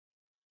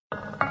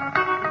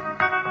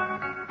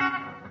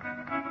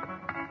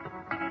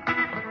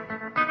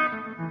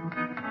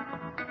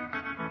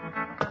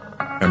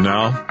And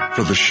now,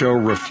 for the show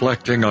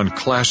reflecting on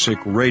classic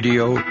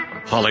radio,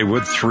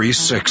 Hollywood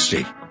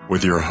 360,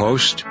 with your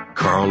host,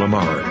 Carl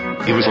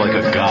Amari. He was like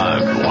a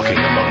god walking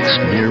amongst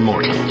mere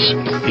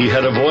mortals. He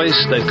had a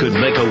voice that could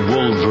make a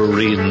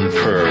wolverine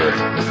purr,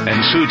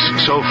 and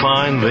suits so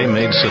fine they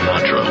made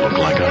Sinatra look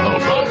like a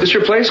hobo. This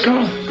your place,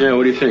 Carl? Yeah,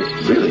 what do you think?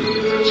 Really?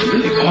 It's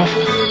really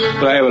awful.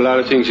 But I have a lot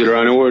of things that are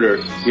on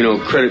order. You know,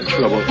 credit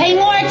trouble. Pay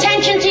more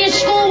attention to your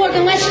schoolwork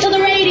and less to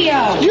the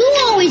radio. You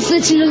always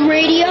listen to the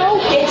radio.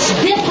 It's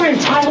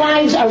different. Our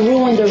lives are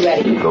ruined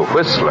already. The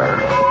Whistler.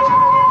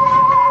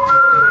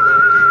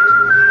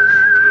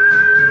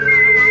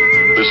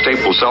 This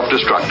tape will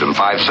self-destruct in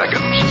 5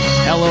 seconds.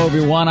 Hello,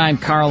 everyone. I'm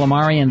Carl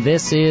Amari, and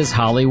this is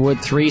Hollywood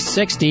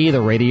 360,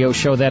 the radio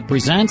show that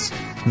presents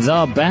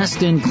the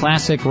best in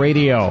classic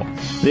radio.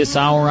 This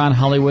hour on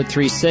Hollywood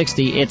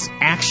 360, it's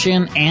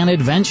action and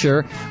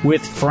adventure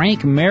with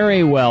Frank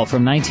Merriwell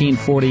from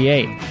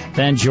 1948.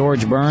 Then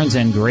George Burns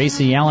and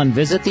Gracie Allen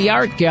visit the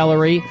art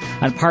gallery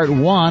on part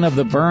one of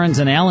the Burns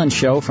and Allen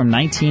show from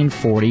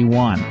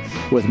 1941.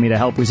 With me to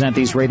help present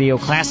these radio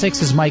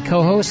classics is my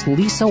co-host,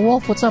 Lisa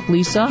Wolf. What's up,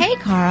 Lisa? Hey,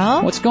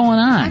 Carl. What's going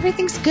on?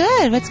 Everything's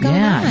good. What's going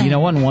on? Yeah, you know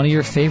what? One of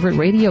your favorite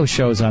radio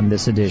shows on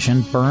this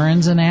edition,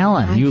 Burns and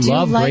Allen. You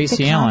love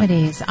Gracie Allen.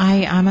 Comedies.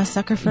 I'm a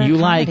sucker for you a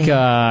comedy.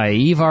 like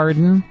Eve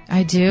Arden.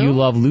 I do. You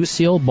love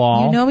Lucille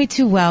Ball. You know me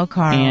too well,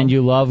 Carl. And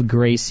you love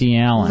Gracie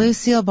Allen.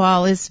 Lucille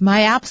Ball is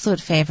my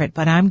absolute favorite,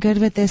 but I'm good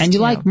with this And you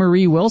too. like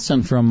Marie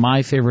Wilson from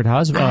My Favorite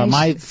Husband,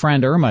 My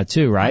Friend Irma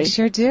too, right? I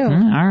sure do. All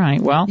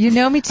right. Well, you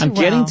know me too I'm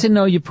getting to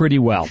know you pretty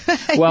well.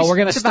 Well, we're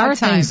going to start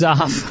things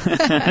off.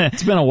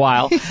 It's been a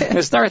while. We're going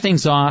to start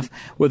things off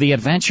with The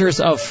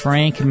Adventures of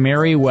Frank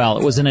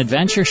Merriwell. It was an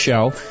adventure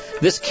show.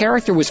 This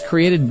character was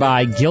created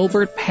by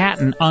Gilbert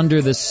Patton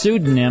under the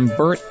pseudonym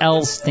Bert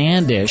L.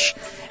 Standish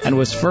and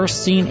was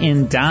first seen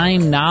in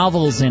dime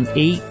novels in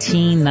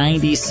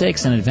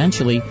 1896 and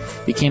eventually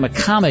became a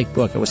comic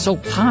book. It was so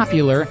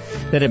popular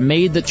that it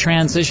made the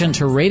transition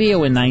to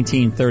radio in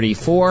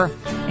 1934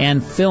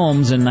 and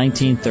films in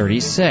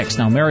 1936.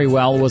 Now,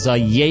 Merriwell was a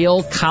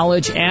Yale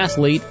College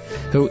athlete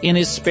who in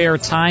his spare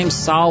time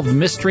solved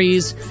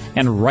mysteries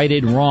and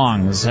righted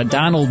wrongs.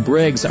 Donald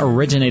Briggs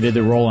originated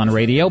the role on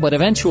radio, but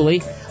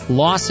eventually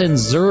Lawson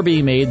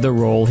Zerbe made the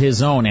role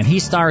his own, and he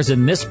stars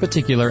in this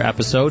particular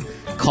episode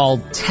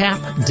called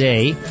Tap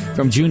Day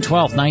from June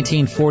 12,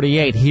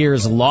 1948.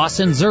 Here's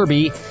Lawson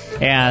Zerbe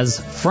as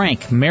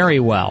Frank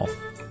Merriwell.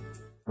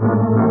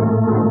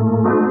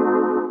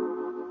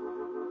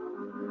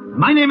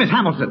 My name is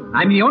Hamilton.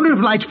 I'm the owner of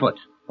Lightfoot.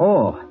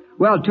 Oh,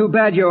 well, too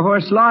bad your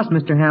horse lost,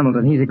 Mr.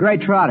 Hamilton. He's a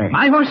great trotter.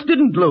 My horse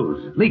didn't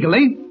lose.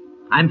 Legally,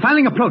 I'm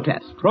filing a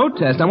protest.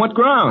 Protest? On what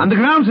ground? On the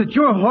grounds that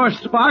your horse,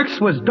 Sparks,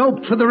 was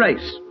doped for the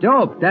race.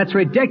 Dope? That's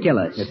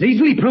ridiculous. It's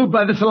easily proved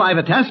by the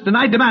saliva test, and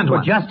I demand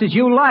one. Just as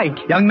you like.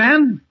 Young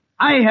man,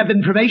 I have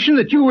information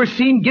that you were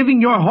seen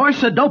giving your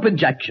horse a dope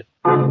injection.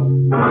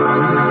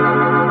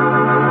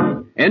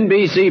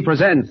 NBC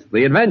presents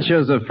The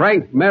Adventures of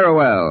Frank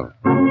Merriwell.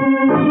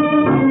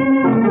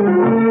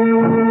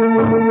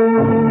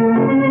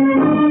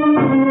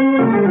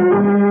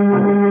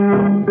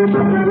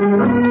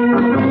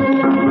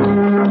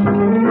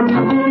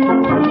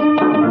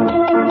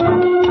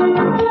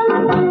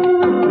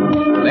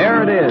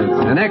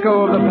 An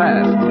echo of the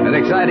past, an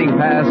exciting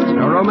past,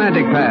 a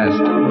romantic past,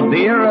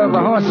 the era of the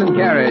horse and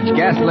carriage,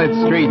 gaslit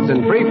streets,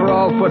 and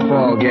free-for-all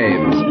football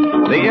games.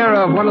 The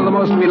era of one of the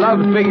most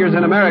beloved figures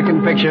in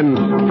American fiction,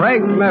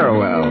 Frank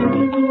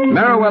Merriwell.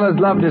 Merriwell is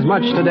loved as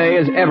much today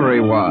as ever he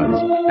was,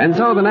 and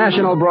so the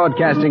National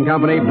Broadcasting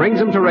Company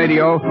brings him to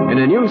radio in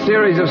a new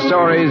series of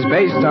stories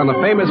based on the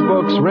famous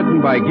books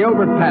written by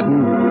Gilbert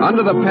Patton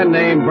under the pen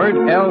name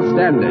Bert L.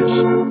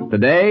 Standish.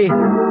 Today,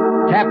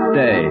 Tap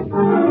Day.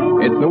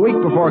 It's the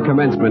week before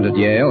commencement at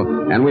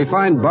Yale, and we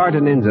find Bart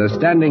and Inza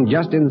standing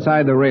just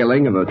inside the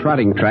railing of the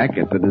trotting track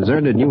at the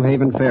deserted New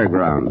Haven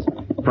Fairgrounds.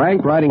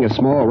 Frank, riding a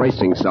small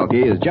racing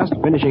sulky, is just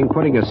finishing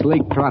putting a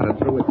sleek trotter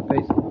through its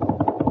paces.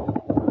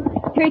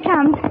 Here he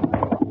comes.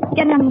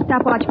 Get it on your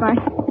stopwatch, Bart.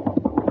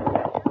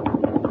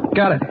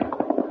 Got it.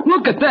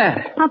 Look at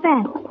that. How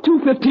fast?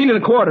 2:15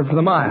 1/4 for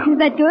the mile. Is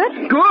that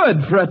good?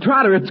 Good. For a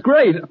trotter, it's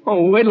great.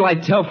 Oh, wait till I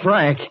tell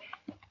Frank.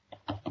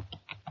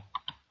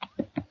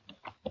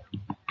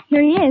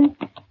 Here he is.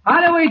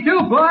 How do we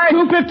do, boys?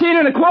 2:15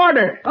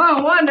 1/4.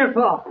 Oh,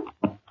 wonderful.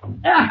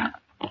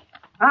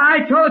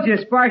 I told you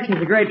Sparks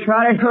is a great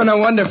trotter. Oh, no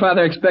wonder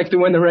Father expects to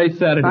win the race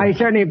Saturday. I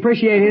certainly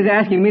appreciate his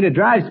asking me to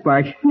drive,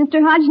 Sparks.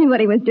 Mr. Hodge knew what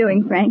he was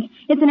doing, Frank.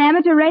 It's an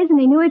amateur race, and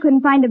he knew he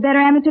couldn't find a better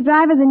amateur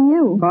driver than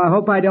you. Well, I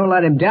hope I don't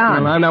let him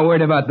down. Well, I'm not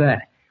worried about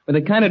that. With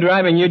the kind of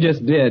driving you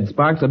just did,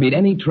 Sparks will beat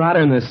any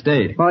trotter in the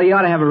state. Well, you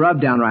ought to have a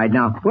rub-down ride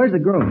now. Where's the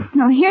groom?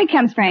 Oh, here he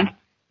comes, Frank.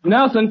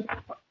 Nelson.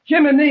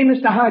 Jim and me,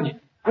 Mr. Hodge.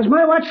 Was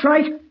my watch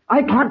right?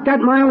 I clocked that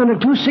mile in a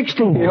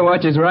 2:16. Your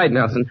watch is right,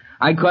 Nelson.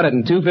 I caught it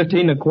in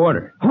 2:15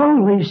 1/4.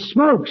 Holy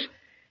smokes.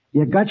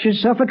 You got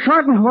yourself a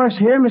trotting horse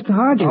here, Mr.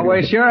 Hodge. Oh,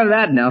 we're sure of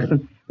that,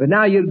 Nelson. But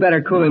now you'd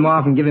better cool him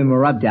off and give him a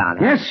rub-down.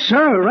 Yes,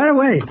 sir, right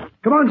away.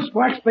 Come on,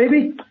 Sparks,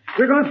 baby.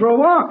 We're going for a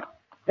walk.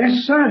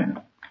 Yes, sir.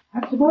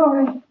 That's the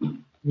boy.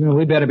 Well,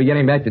 we better be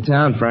getting back to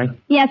town, Frank.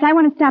 Yes, I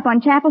want to stop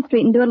on Chapel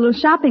Street and do a little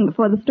shopping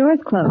before the stores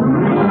close.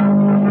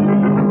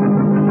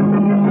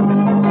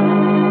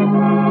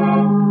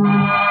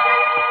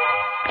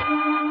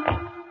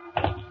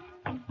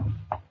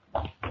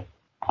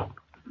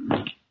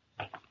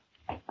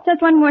 Just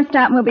one more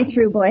stop and we'll be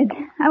through, boys.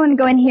 I want to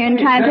go in here and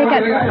try and pick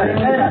up...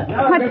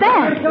 What's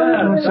that?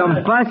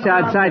 Some fuss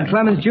outside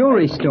Clemens'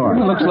 jewelry store.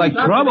 It looks like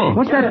trouble.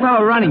 What's that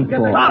fellow running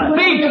for? Stop,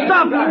 thief!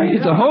 Stop!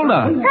 It's a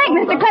holdup. Frank,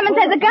 Mr. Clemens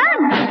has a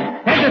gun.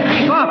 Head the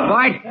thief off,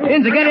 Bart.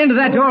 Inza, get into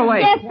that doorway.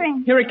 Yes,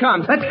 Frank. Here he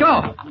comes. Let's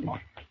go.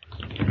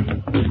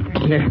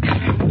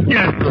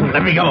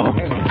 Let me go.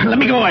 Let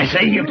me go, I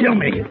say. You kill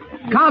me.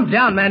 Calm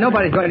down, man.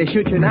 Nobody's going to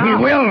shoot you now. He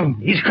will.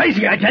 He's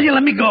crazy, I tell you.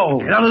 Let me go.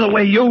 Get out of the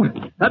way, you.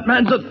 That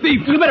man's a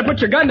thief. You better put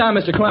your gun down,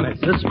 Mr. Clemens.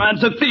 This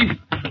man's a thief.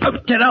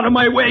 Get out of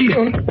my way.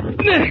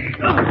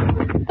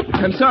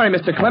 I'm sorry,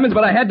 Mr. Clemens,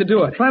 but I had to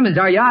do it. Clemens,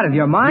 are you out of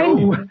your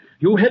mind?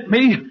 You hit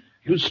me.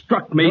 You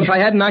struck me. Well, if I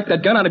hadn't knocked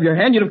that gun out of your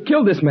hand, you'd have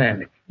killed this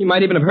man. He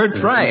might even have hurt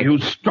Frank. You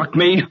struck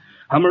me.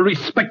 I'm a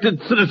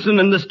respected citizen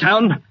in this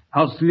town.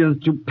 I'll see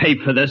that you pay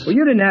for this. Well,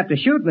 you didn't have to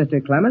shoot,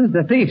 Mr. Clemens.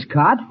 The thief's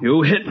caught.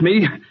 You hit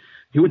me.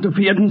 You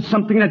interfered in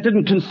something that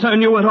didn't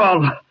concern you at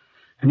all.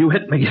 And you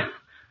hit me.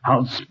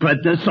 I'll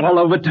spread this all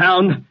over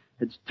town.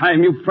 It's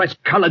time you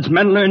fresh-collared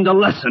men learned a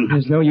lesson.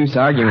 There's no use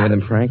arguing with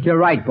him, Frank. You're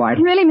right, Bart.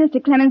 Really, Mr.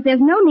 Clemens,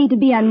 there's no need to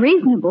be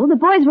unreasonable. The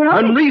boys were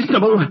only...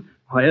 Unreasonable?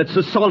 Why, it's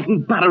assault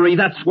and battery,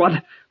 that's what.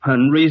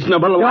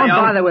 Unreasonable. Don't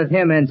bother with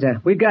him, Enza.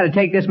 We've got to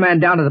take this man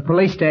down to the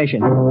police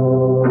station.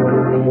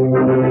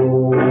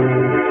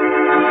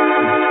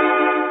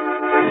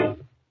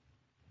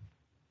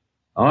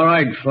 All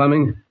right,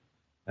 Fleming.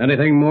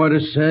 Anything more to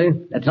say?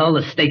 That's all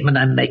the statement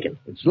I'm making.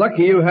 It's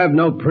lucky you have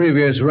no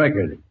previous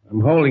record.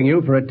 I'm holding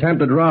you for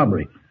attempted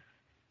robbery.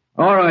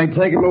 All right,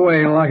 take him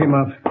away and lock him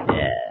up.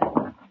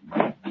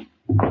 Yeah.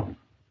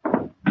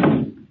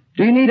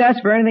 Do you need us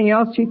for anything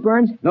else, Chief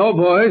Burns? No,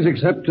 boys,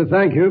 except to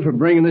thank you for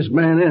bringing this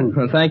man in.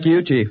 Well, thank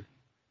you, Chief.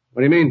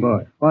 What do you mean,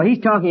 boy? Well, he's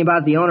talking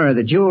about the owner of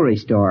the jewelry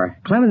store.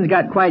 Clemens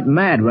got quite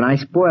mad when I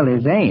spoiled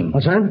his aim.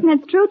 What's that?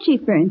 That's true,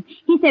 Chief Burns.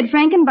 He said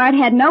Frank and Bart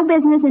had no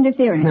business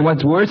interfering. And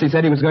what's worse, he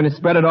said he was going to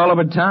spread it all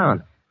over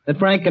town. That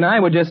Frank and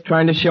I were just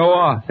trying to show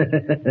off.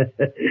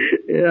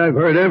 Yeah, I've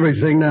heard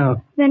everything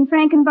now. Then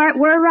Frank and Bart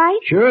were right?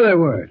 Sure they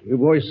were. You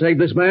boys saved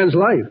this man's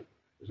life.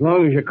 As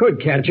long as you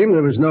could catch him,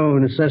 there was no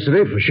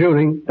necessity for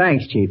shooting.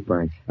 Thanks, Chief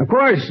Burns. Of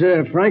course,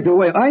 Frank, the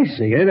way I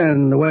see it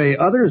and the way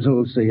others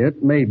will see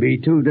it may be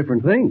two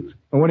different things.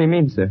 Well, what do you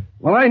mean, sir?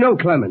 Well, I know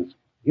Clemens.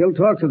 He'll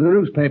talk to the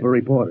newspaper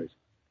reporters.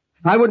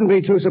 I wouldn't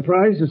be too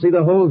surprised to see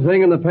the whole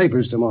thing in the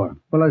papers tomorrow.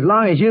 Well, as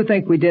long as you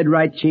think we did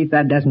right, Chief,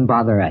 that doesn't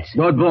bother us.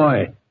 Good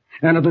boy.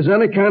 And if there's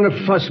any kind of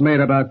fuss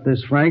made about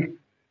this, Frank,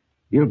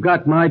 you've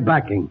got my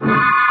backing.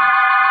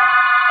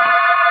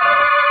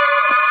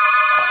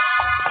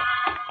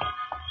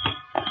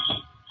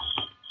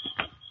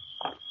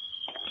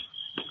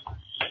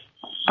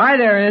 Hi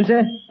there,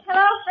 Enza.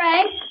 Hello,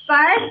 Frank.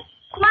 Bart.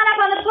 Come on up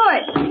on the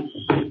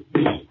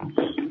porch.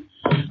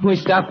 We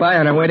stopped by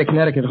on our way to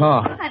Connecticut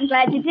Hall. I'm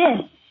glad you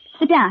did.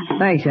 Sit down.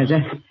 Thanks,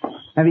 Enza.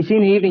 Have you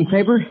seen the evening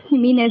paper? You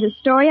mean there's a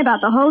story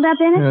about the holdup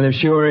in it? No, there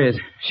sure is.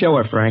 Show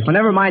her, Frank. Well,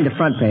 never mind the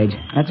front page.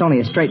 That's only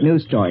a straight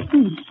news story.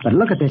 But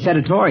look at this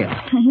editorial.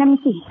 Let me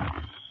see.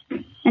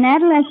 An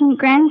adolescent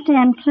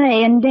grandstand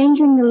play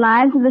endangering the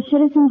lives of the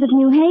citizens of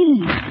New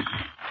Haven.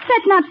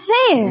 That's not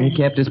fair. He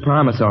kept his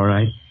promise, all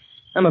right.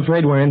 I'm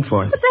afraid we're in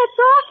for it. But that's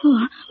awful.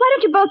 Why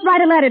don't you both write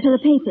a letter to the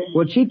paper?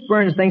 Well, Chief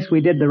Burns thinks we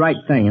did the right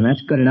thing, and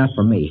that's good enough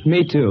for me.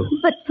 Me too.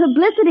 But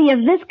publicity of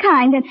this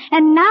kind,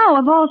 and now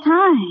of all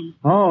time.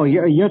 Oh,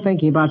 you're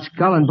thinking about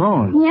Skull and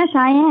Bones. Yes,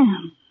 I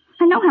am.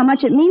 I know how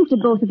much it means to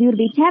both of you to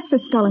be tapped for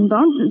Skull and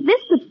Bones.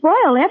 This could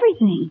spoil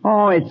everything.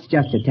 Oh, it's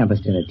just a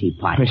tempest in a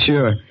teapot.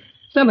 Sure.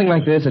 Something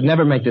like this would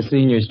never make the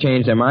seniors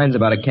change their minds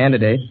about a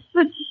candidate.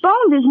 But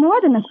Bones is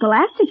more than a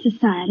scholastic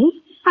society.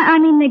 I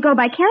mean, they go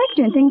by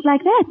character and things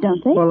like that,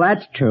 don't they? Well,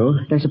 that's true.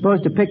 They're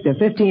supposed to pick the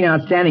 15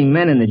 outstanding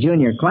men in the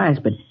junior class,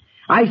 but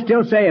I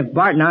still say if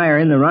Bart and I are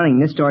in the running,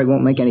 this story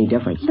won't make any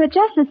difference. But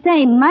just the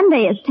same,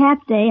 Monday is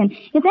tap day, and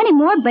if any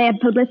more bad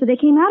publicity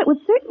came out, it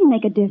would certainly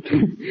make a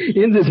difference.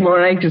 Inza's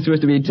more anxious for us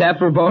to be tapped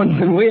for Bones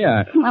than we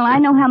are. Well, I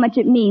know how much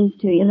it means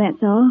to you,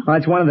 that's all. Well,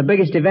 it's one of the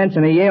biggest events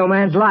in a Yale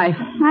man's life.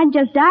 I'd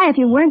just die if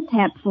you weren't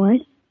tapped for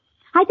it.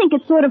 I think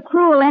it's sort of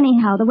cruel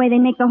anyhow, the way they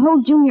make the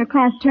whole junior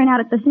class turn out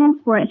at the fence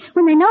for it,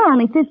 when they know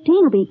only 15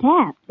 will be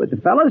tapped. But the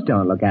fellows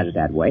don't look at it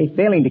that way.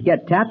 Failing to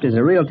get tapped is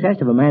a real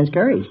test of a man's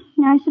courage.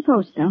 I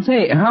suppose so.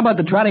 Say, how about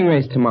the trotting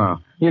race tomorrow?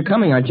 You're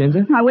coming, aren't you,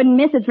 Inza? I wouldn't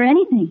miss it for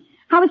anything.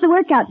 How was the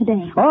workout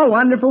today? Oh,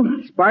 wonderful.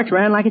 Sparks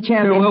ran like a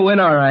champion. We'll win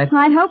all right.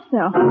 I'd hope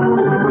so.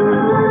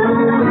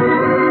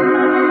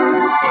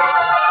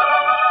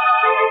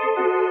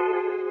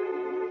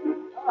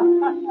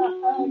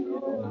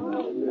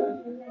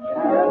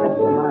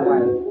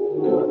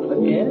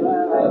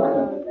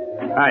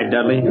 Hi,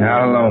 Dudley.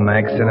 Hello,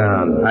 Max. Sit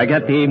down. I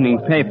got the evening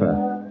paper.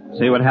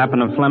 See what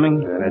happened to Fleming?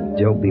 That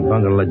dopey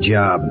bungled a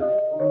job.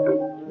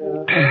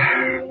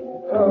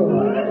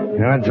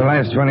 Well, that's the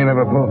last one he'll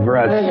ever pull for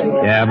us.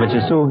 Yeah, but you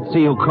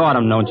see who caught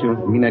him, don't you?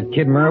 You mean that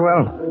kid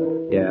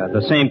Merriwell? Yeah,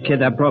 the same kid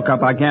that broke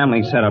up our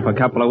gambling setup a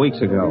couple of weeks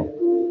ago.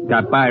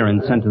 Got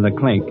Byron sent to the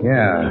clink.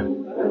 Yeah.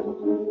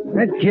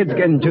 That kid's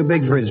getting too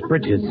big for his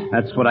britches.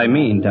 That's what I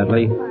mean,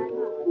 Dudley. If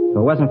it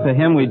wasn't for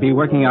him, we'd be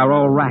working our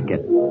old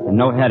racket. And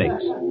no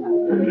headaches.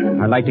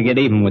 I'd like to get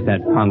even with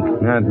that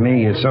punk. Not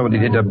me. You saw what he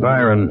did to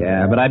Byron.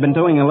 Yeah, but I've been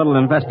doing a little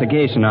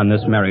investigation on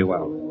this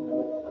Merriwell.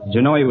 Did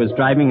you know he was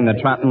driving in the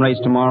trotting race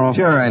tomorrow?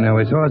 Sure, I know.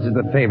 His horse is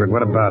the favorite.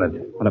 What about it?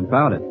 What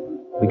about it?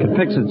 We could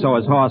fix it so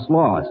his horse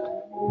lost.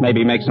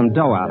 Maybe make some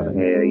dough out of it.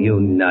 Yeah, you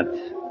nuts.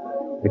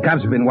 The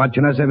cops have been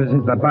watching us ever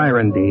since the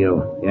Byron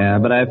deal. Yeah,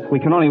 but if we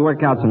can only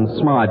work out some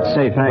smart,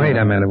 safe hanging...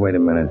 Wait a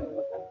minute.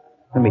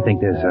 Let me think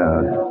this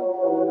out.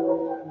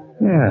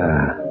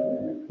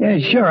 Yeah,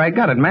 sure, I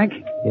got it, Mac.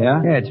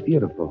 Yeah? Yeah, it's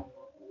beautiful.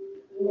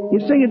 You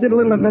say you did a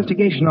little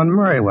investigation on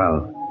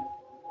Merriwell.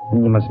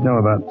 You must know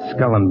about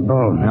Skull and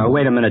Bones. Now,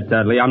 wait a minute,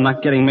 Dudley. I'm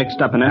not getting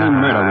mixed up in any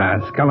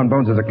murder. Skull and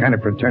Bones is a kind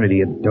of fraternity,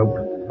 you dope.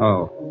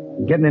 Oh.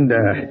 Getting into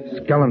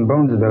Skull and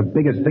Bones is the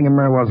biggest thing in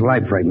Merriwell's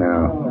life right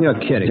now. You're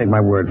kidding. Take my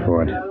word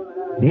for it.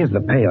 Here's the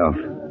payoff.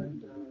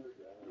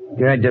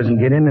 Guy doesn't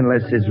get in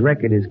unless his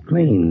record is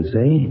clean,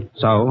 see?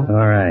 So?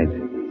 All right.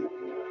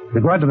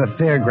 We go out to the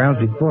fairgrounds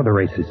before the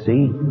races,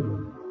 see?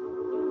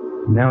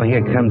 Now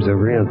here comes a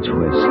real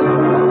twist.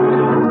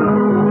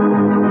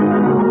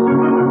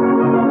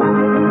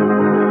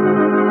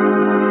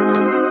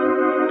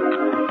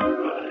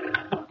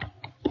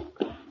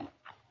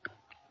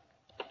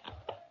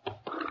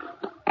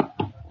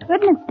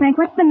 Goodness, Frank,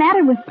 what's the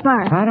matter with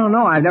Spark? I don't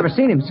know. I've never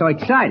seen him so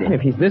excited.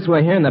 If he's this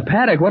way here in the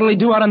paddock, what'll he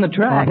do out on the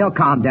track? He'll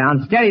calm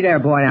down. Steady there,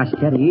 boy. Now,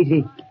 steady.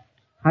 Easy.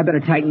 I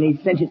better tighten these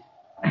cinches.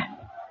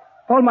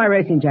 Hold my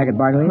racing jacket,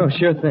 Barkley. Oh,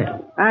 sure thing.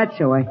 That's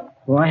the way.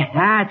 Boy,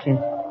 that's it.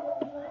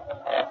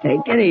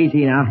 Take it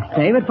easy now.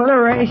 Save it for the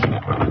race.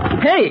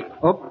 Hey!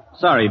 Oh,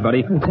 sorry,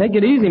 buddy. Take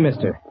it easy,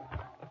 mister.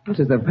 This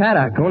is the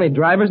paddock. Only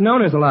drivers and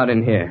owners allowed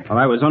in here. Well,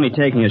 I was only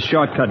taking a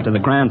shortcut to the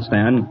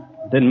grandstand.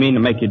 Didn't mean to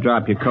make you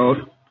drop your coat.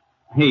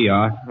 Here you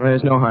are. Well,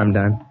 there's no harm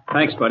done.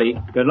 Thanks, buddy.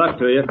 Good luck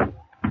to you.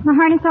 The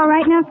harness all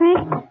right now,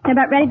 Frank? They're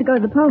about ready to go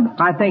to the post.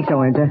 I think so,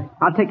 Winter.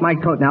 I'll take my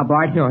coat now,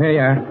 Bart. Oh, here you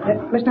are.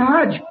 Mr.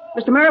 Hodge,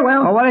 Mr.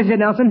 Merriwell. Oh, what is it,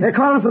 Nelson? They're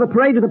calling for the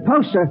parade to the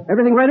post, sir.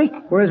 Everything ready?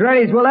 We're as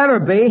ready as we'll ever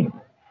be.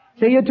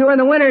 See you two in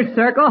the winner's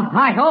circle.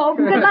 Hi ho.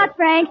 Good luck,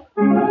 Frank.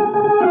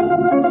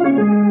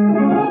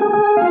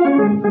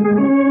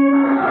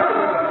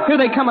 Here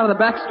they come out of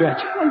the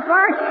backstretch. Oh,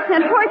 Bart, that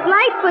horse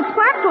Lightfoot,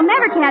 Sparks will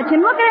never catch him.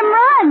 Look at him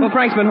run. Well,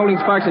 Frank's been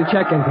holding Sparks in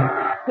check.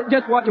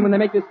 Just watch him when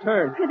they make this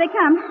turn. Here they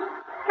come.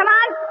 Come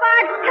on,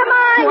 Sparks, come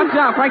on. Watch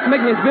out, Frank's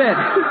making his bid.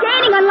 He's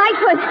gaining on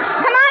Lightfoot.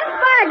 Come on,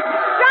 Sparks.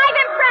 Drive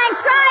him, Frank,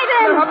 drive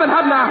him. Up and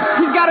hub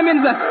now. He's got him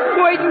in the...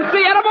 Wait and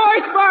see. Attaboy,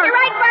 Sparks. You're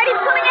right, Bart. He's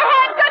pulling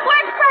ahead. Good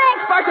work, Frank.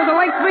 Sparks has a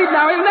length lead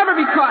now. He'll never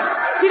be caught.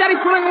 See that he's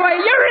pulling away.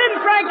 You're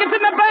in, Frank. It's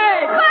in the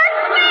bag.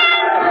 Sparks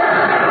wins.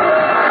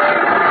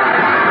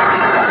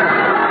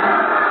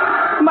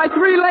 My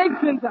 3 legs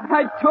since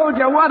I told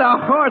you, what a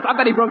horse. I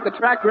bet he broke the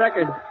track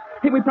record.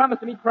 Hey, we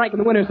promised to meet Frank in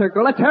the winner's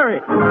circle. Let's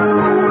hurry.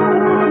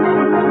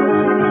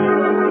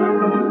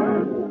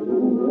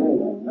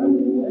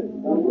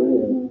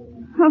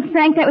 Oh,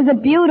 Frank, that was a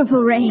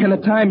beautiful race. And the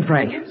time,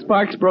 Frank.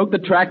 Sparks broke the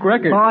track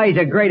record. Oh, he's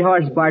a great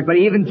horse, Bart, but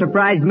he even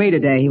surprised me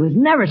today. He was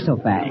never so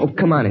fast. Oh,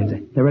 come on,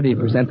 Inza. They're ready to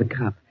present the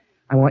cup.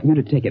 I want you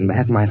to take it in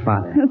behalf of my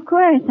father. Of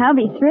course, I'll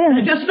be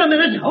thrilled. Just a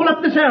minute. Hold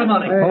up the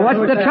ceremony. Well, what's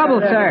the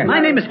trouble, sir?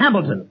 My name is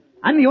Hamilton.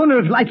 I'm the owner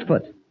of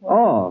Lightfoot.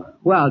 Oh,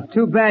 well,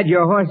 too bad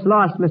your horse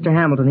lost, Mr.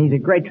 Hamilton. He's a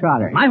great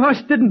trotter. My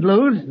horse didn't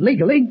lose,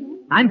 legally.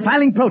 I'm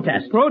filing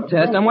protest.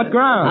 Protest? On what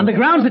grounds? On the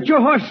grounds that your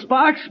horse,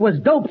 Sparks, was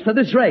doped for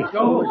this race.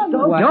 Dope?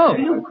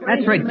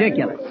 That's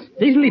ridiculous.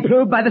 Easily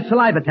proved by the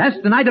saliva test,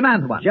 and I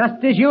demand one.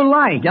 Just as you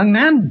like. Young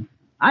man,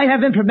 I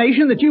have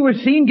information that you were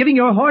seen giving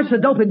your horse a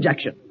dope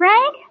injection.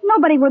 Frank,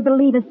 nobody would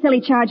believe a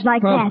silly charge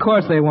like that. Of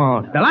course they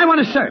won't. Well, I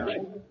want to search.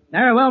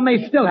 Merriwell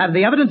may still have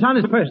the evidence on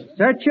his person.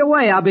 Search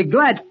away. I'll be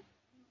glad.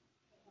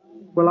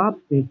 Well, I'll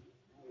be.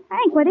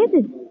 Frank, what is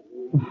it?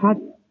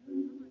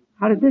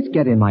 How did this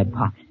get in my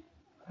pocket?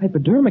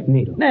 Hypodermic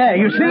needle. There,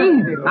 you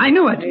see? I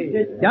knew it.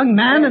 Young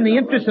man, in the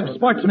interest of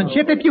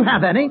sportsmanship, if you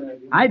have any,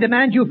 I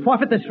demand you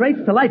forfeit this race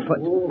to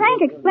Lightfoot.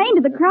 Frank, explain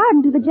to the crowd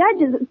and to the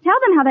judges. Tell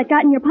them how that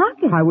got in your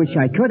pocket. I wish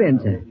I could,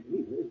 Enza.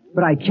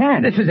 But I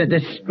can't. This is a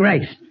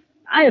disgrace.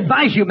 I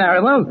advise you,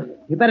 Merriwell.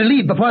 You better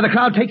leave before the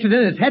crowd takes it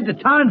in its head to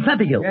tar and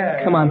feather you.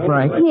 Come on,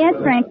 Frank. Yes,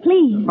 Frank,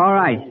 please. All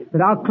right,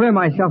 but I'll clear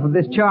myself of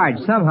this charge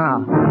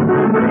somehow.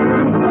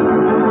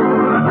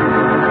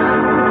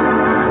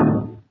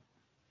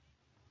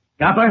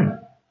 Copper?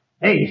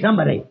 Hey,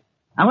 somebody.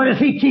 I want to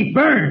see Chief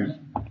Burns.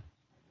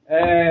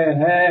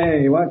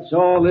 Hey, what's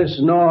all this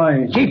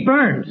noise? Chief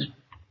Burns.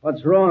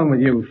 What's wrong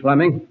with you,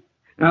 Fleming?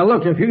 Now,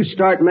 look, if you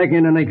start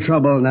making any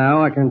trouble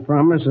now, I can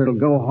promise it'll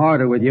go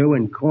harder with you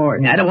in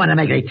court. I don't want to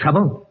make any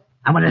trouble.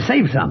 I want to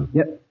save some.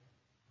 Yeah.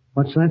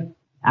 What's that?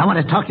 I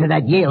want to talk to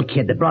that Yale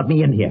kid that brought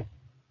me in here.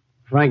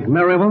 Frank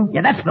Merriwell?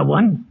 Yeah, that's the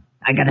one.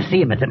 I gotta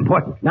see him. It's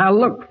important. Now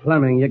look,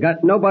 Fleming, you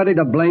got nobody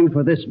to blame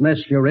for this mess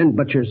you're in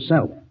but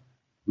yourself.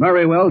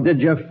 Merriwell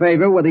did you a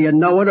favor whether you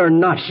know it or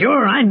not.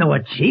 Sure, I know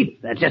it,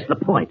 Chief. That's just the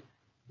point.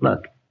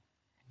 Look,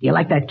 do you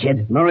like that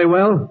kid?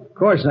 Merriwell? Of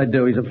course I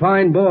do. He's a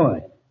fine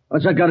boy.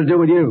 What's that got to do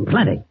with you?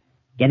 Plenty.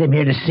 Get him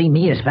here to see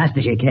me as fast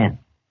as you can.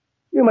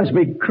 You must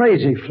be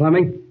crazy,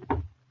 Fleming.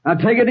 Now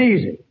take it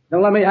easy.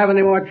 Don't let me have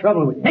any more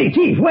trouble with you. Hey,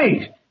 Chief,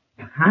 wait.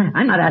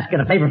 I'm not asking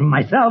a favor for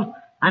myself.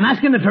 I'm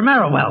asking it for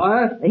Merriwell.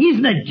 What? He's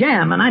in a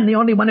jam, and I'm the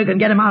only one who can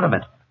get him out of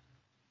it.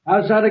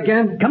 How's that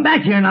again? Come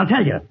back here and I'll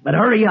tell you. But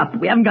hurry up.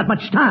 We haven't got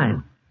much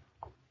time.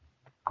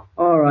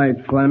 All right,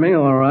 Fleming,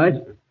 all right.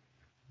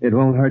 It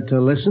won't hurt to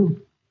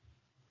listen.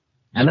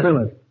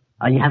 Spill it.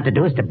 All you have to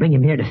do is to bring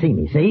him here to see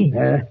me, see?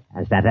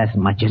 That's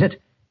much, is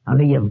it?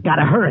 Only you've got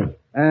to hurry.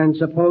 And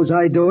suppose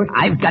I do it?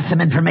 I've got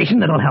some information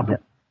that'll help him.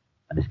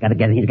 But he's got to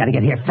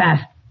get here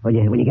fast. Will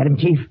you get him,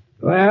 Chief?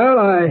 Well,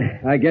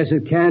 I guess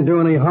it can't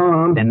do any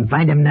harm. Then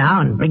find him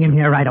now and bring him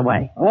here right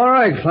away. All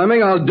right,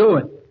 Fleming, I'll do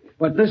it.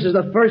 But this is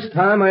the first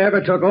time I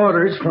ever took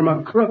orders from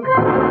a crook.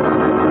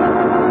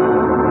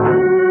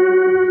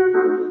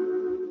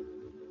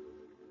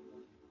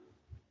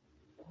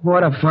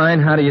 What a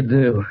fine how do you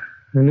do.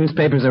 The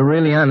newspapers are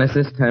really on us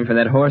this time for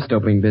that horse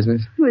doping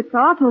business. Oh, it's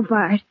awful,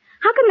 Bart.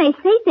 How can they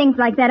say things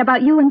like that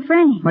about you and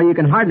Frank? Well, you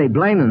can hardly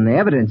blame them. The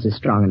evidence is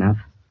strong enough.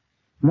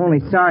 I'm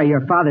only sorry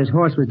your father's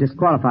horse was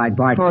disqualified,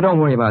 Bart. Oh, don't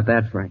worry about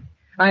that, Frank.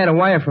 I had a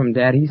wire from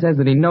Dad. He says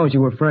that he knows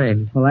you were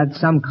framed. Well,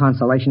 that's some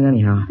consolation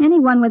anyhow.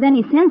 Anyone with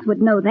any sense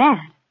would know that.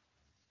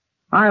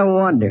 I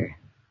wonder.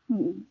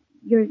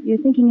 You're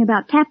thinking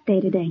about tap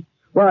day today.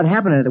 Well, it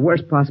happened at the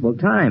worst possible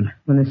time.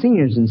 When the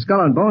seniors in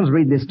Skull and Bones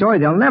read this story,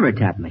 they'll never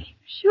tap me.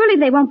 Surely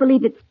they won't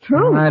believe it's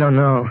true. I don't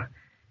know.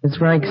 As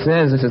Frank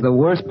says, this is the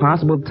worst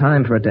possible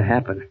time for it to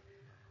happen.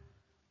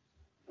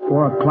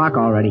 4:00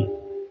 already.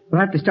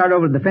 We'll have to start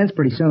over the fence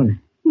pretty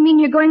soon. You mean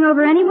you're going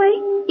over anyway?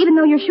 Even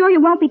though you're sure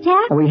you won't be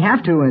tapped? Well, we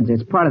have to, and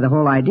it's part of the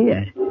whole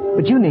idea.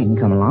 But you needn't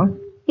come along.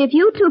 If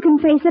you two can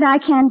face it, I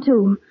can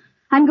too.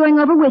 I'm going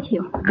over with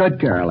you. Good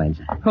girl,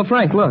 Lindsay. Oh,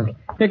 Frank, look.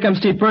 Here comes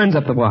Chief Burns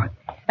up the walk.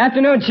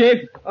 Afternoon,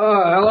 Chief.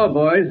 Oh, hello,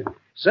 boys.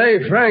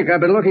 Say, Frank, I've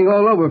been looking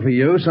all over for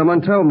you.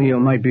 Someone told me you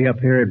might be up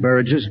here at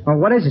Burridge's. Oh,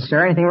 what is it,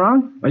 sir? Anything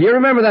wrong? Well, you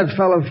remember that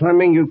fellow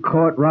Fleming you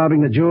caught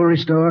robbing the jewelry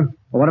store?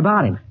 Well, what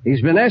about him?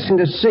 He's been asking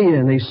to see you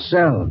in his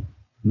cell.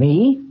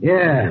 Me?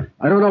 Yeah.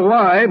 I don't know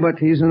why, but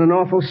he's in an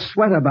awful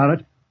sweat about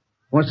it.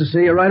 Wants to see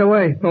you right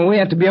away. Well, we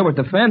have to be over at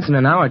the fence in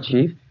an hour,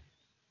 Chief.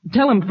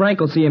 Tell him Frank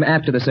will see him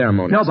after the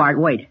ceremony. No, Bart,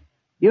 wait.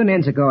 You and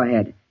Inza go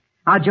ahead.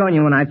 I'll join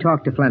you when I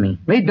talk to Fleming.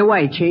 Lead the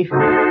way, Chief.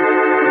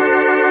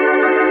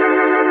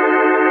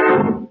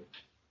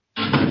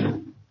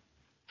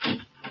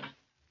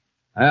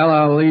 Well,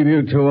 I'll leave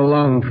you two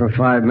alone for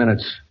 5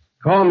 minutes.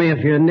 Call me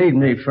if you need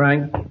me,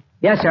 Frank.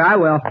 Yes, sir, I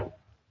will.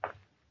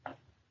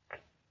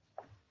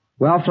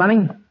 Well,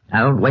 Fleming?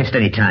 I won't waste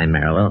any time,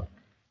 Merriwell.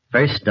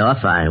 First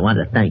off, I want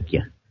to thank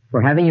you.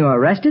 For having you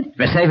arrested?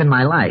 For saving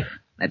my life.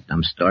 That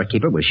dumb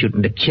storekeeper was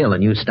shooting to kill,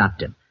 and you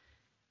stopped him.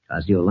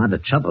 Caused you a lot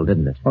of trouble,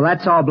 didn't it? Well,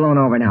 that's all blown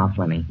over now,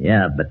 Fleming.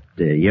 Yeah, but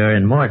you're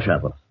in more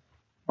trouble.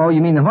 Oh,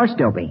 you mean the horse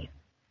doping?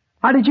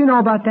 How did you know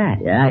about that?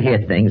 Yeah, I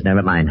hear things,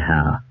 never mind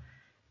how.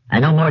 I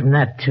know more than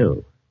that,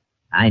 too.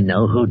 I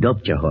know who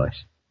doped your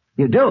horse.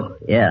 You do?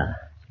 Yeah.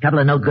 A couple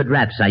of no-good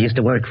rats I used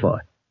to work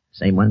for.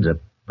 Same ones that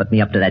put me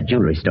up to that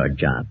jewelry store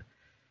job.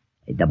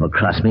 They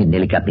double-crossed me and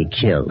nearly got me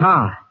killed.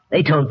 How?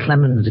 They told me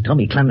Clemens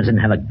didn't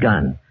have a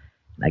gun.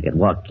 And I could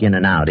walk in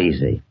and out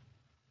easy.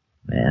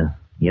 Well,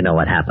 you know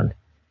what happened.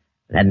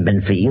 If it hadn't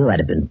been for you, I'd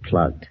have been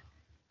plugged.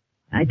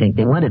 I think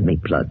they wanted me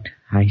plugged.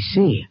 I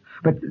see.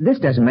 But this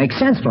doesn't make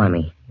sense,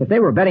 Fleming. If they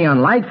were betting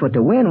on Lightfoot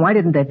to win, why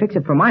didn't they fix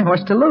it for my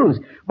horse to lose?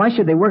 Why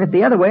should they work it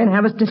the other way and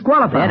have us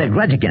disqualified? They had a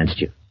grudge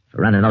against you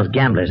for running those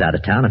gamblers out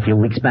of town a few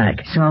weeks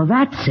back. So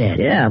that's it.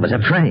 Yeah, it was a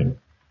frame.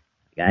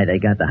 The guy they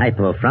got the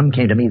hypo from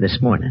came to me this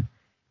morning.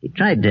 He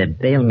tried to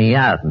bail me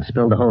out and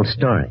spill the whole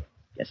story.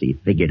 Guess he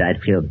figured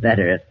I'd feel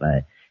better if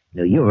I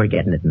knew you were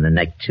getting it in the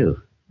neck, too.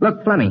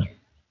 Look, Fleming,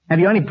 have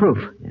you any proof?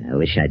 I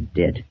wish I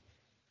did.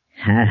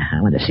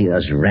 I want to see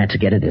those rats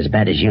get it as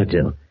bad as you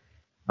do.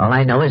 All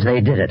I know is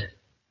they did it.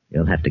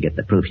 You'll have to get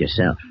the proof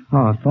yourself.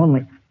 Oh, if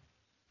only...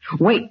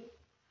 Wait.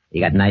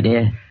 You got an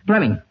idea?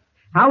 Fleming,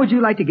 how would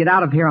you like to get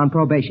out of here on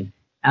probation?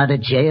 Out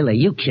of jail? Are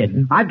you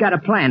kidding? I've got a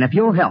plan, if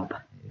you'll help.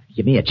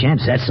 Give me a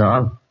chance, that's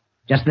all.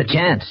 Just the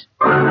chance.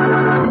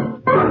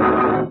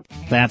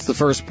 That's the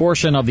first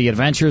portion of the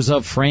adventures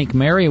of Frank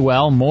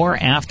Merriwell. More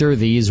after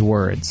these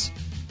words.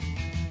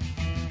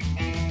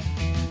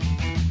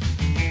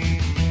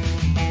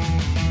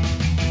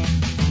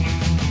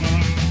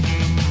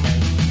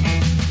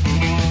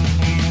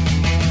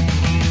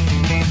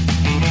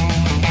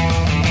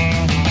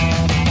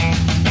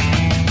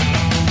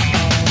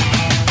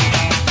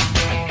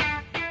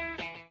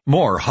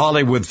 More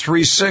Hollywood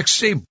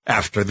 360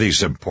 after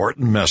these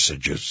important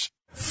messages.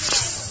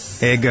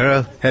 Hey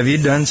girl, have you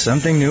done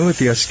something new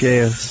with your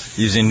scales?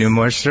 Using new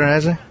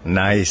moisturizer?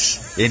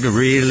 Nice. It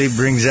really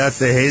brings out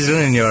the hazel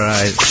in your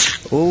eyes.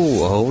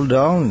 Oh, hold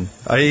on.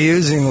 Are you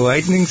using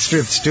whitening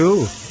strips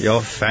too?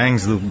 Your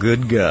fangs look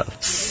good, girl.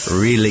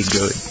 Really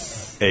good.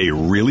 A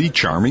really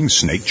charming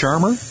snake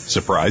charmer?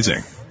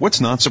 Surprising. What's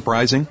not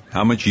surprising?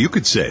 How much you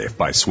could save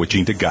by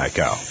switching to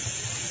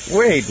Geico.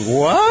 Wait,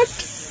 what?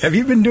 Have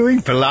you been doing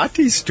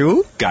Pilates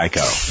too?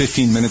 Geico.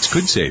 15 minutes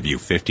could save you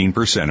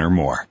 15% or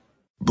more.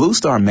 Blue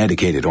Star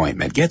Medicated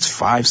Ointment gets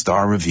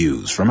 5-star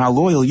reviews from our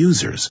loyal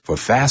users for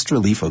fast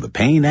relief of the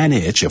pain and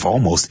itch of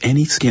almost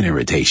any skin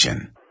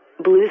irritation.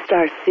 Blue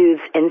Star soothes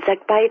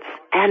insect bites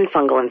and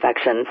fungal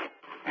infections.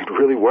 It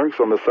really works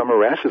on the summer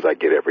rashes I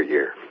get every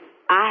year.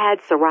 I had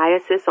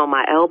psoriasis on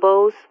my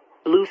elbows.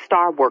 Blue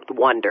Star worked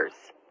wonders.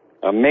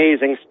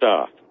 Amazing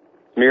stuff.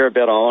 Smear a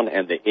bit on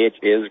and the itch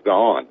is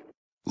gone.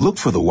 Look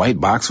for the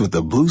white box with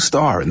the Blue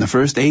Star in the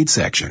first aid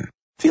section.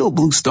 Feel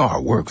Blue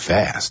Star work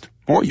fast,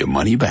 or your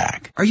money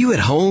back. Are you at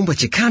home,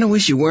 but you kind of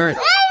wish you weren't?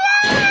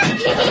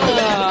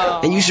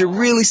 And you should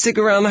really stick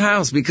around the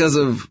house because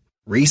of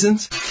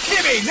reasons?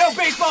 Jimmy, no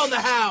baseball in the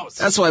house!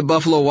 That's why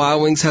Buffalo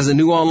Wild Wings has a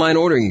new online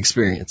ordering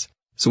experience.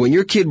 So when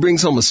your kid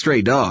brings home a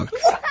stray dog,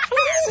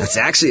 that's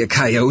actually a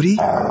coyote,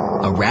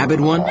 a rabid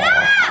one.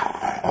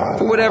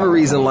 For whatever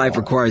reason, life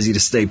requires you to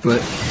stay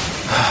put.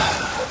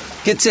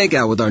 Get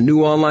takeout with our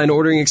new online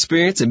ordering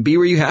experience and be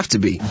where you have to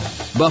be.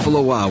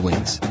 Buffalo Wild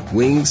Wings.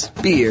 Wings,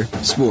 beer,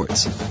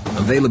 sports.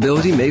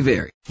 Availability may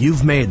vary.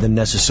 You've made the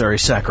necessary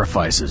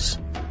sacrifices.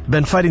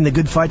 Been fighting the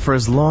good fight for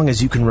as long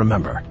as you can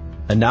remember.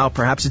 And now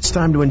perhaps it's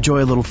time to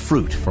enjoy a little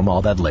fruit from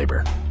all that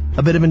labor.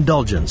 A bit of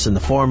indulgence in the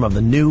form of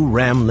the new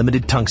Ram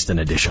Limited Tungsten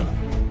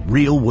Edition.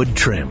 Real wood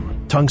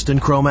trim, tungsten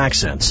chrome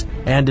accents,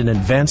 and an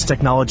advanced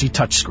technology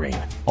touchscreen,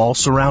 all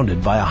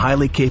surrounded by a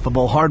highly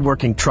capable,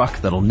 hard-working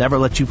truck that'll never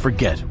let you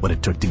forget what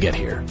it took to get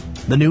here.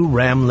 The new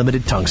Ram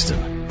Limited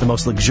Tungsten, the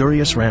most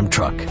luxurious Ram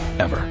truck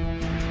ever.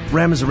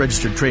 Ram is a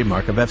registered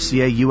trademark of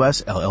FCA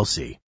US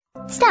LLC.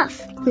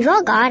 Stuff. We've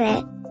all got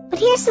it. But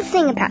here's the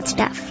thing about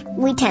stuff.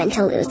 We tend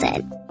to lose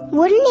it.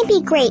 Wouldn't it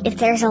be great if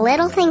there's a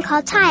little thing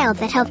called Tile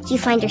that helped you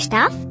find your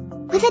stuff?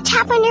 With a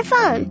tap on your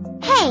phone.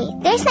 Hey,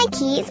 there's my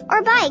keys,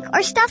 or bike,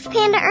 or stuffed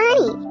Panda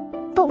Ernie.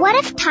 But what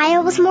if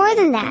Tile was more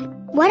than that?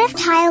 What if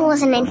Tile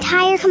was an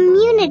entire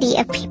community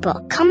of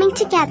people coming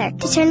together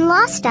to turn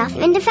lost stuff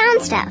into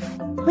found stuff?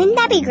 Wouldn't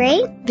that be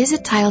great?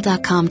 Visit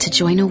Tile.com to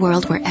join a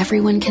world where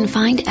everyone can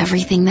find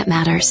everything that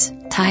matters.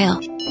 Tile.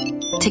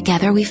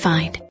 Together we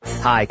find.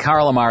 Hi,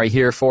 Carl Amari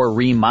here for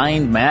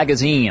Remind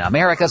Magazine,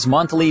 America's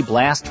monthly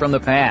blast from the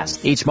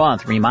past. Each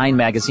month, Remind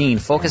Magazine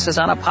focuses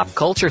on a pop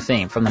culture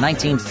theme from the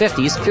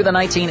 1950s through the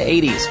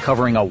 1980s,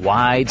 covering a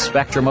wide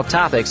spectrum of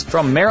topics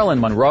from Marilyn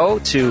Monroe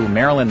to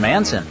Marilyn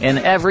Manson. In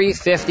every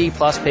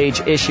 50-plus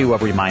page issue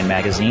of Remind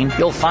Magazine,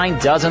 you'll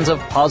find dozens of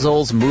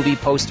puzzles, movie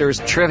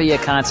posters, trivia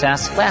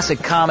contests, classic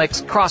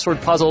comics,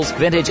 crossword puzzles,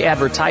 vintage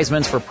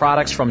advertisements for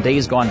products from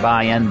days gone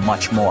by, and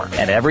much more.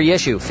 And every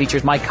issue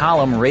features my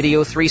column,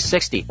 Radio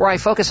 360, where I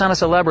focus on a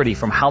celebrity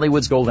from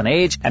Hollywood's golden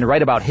age and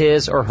write about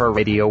his or her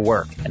radio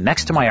work. And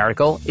next to my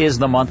article is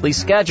the monthly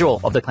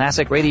schedule of the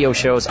classic radio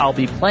shows I'll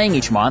be playing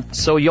each month,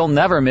 so you'll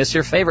never miss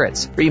your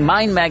favorites.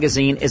 Remind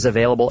Magazine is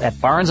available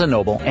at Barnes &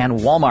 Noble and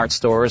Walmart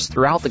stores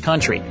throughout the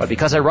country. But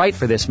because I write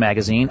for this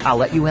magazine, I'll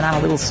let you in on a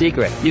little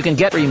secret. You can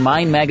get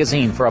Remind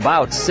Magazine for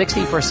about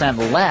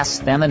 60% less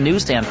than the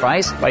newsstand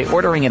price by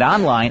ordering it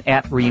online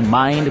at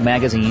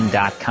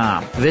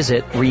remindmagazine.com.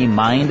 Visit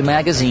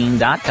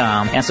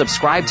remindmagazine.com and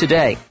subscribe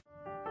today.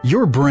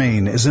 Your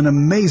brain is an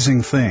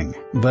amazing thing,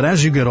 but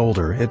as you get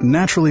older, it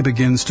naturally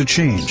begins to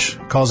change,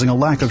 causing a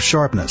lack of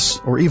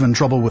sharpness or even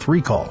trouble with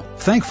recall.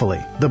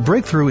 Thankfully, the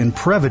breakthrough in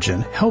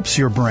Prevagen helps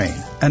your brain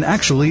and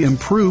actually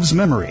improves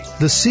memory.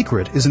 The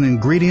secret is an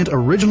ingredient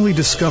originally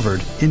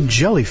discovered in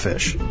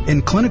jellyfish.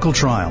 In clinical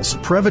trials,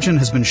 Prevagen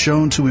has been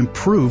shown to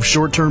improve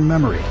short-term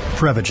memory.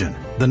 Prevagen,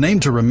 the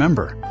name to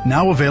remember.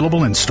 Now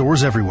available in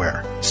stores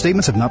everywhere.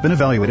 Statements have not been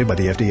evaluated by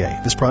the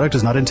FDA. This product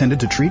is not intended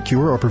to treat,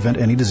 cure, or prevent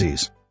any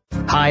disease.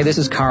 Hi, this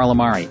is Carl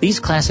Amari. These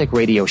classic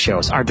radio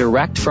shows are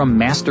direct from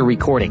master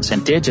recordings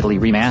and digitally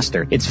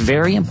remastered. It's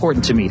very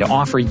important to me to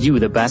offer you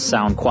the best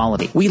sound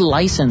quality. We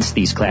license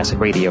these classic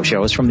radio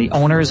shows from the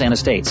owners and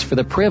estates for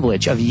the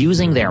privilege of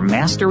using their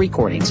master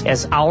recordings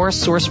as our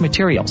source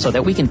material so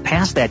that we can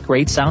pass that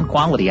great sound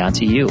quality on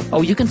to you.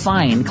 Oh, you can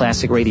find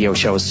classic radio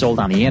shows sold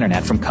on the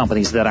internet from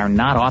companies that are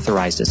not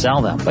authorized to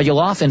sell them, but you'll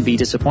often be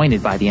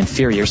disappointed by the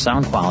inferior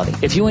sound quality.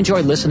 If you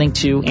enjoy listening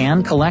to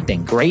and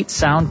collecting great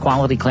sound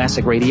quality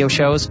classic radio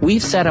shows,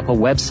 we've set up a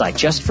website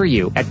just for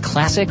you at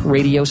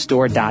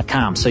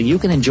classicradiostore.com so you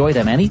can enjoy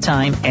them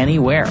anytime,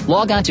 anywhere.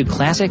 Log on to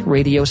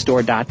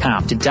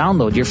classicradiostore.com to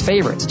download your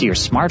favorites to your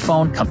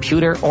smartphone,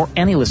 computer, or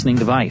any listening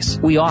device.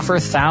 We offer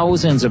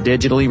thousands of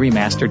digitally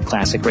remastered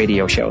classic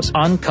radio shows,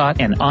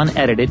 uncut and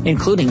unedited,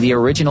 including the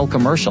original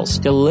commercials,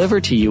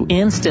 delivered to you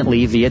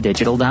instantly via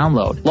digital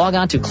download. Log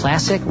on to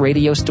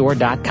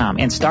classicradiostore.com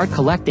and start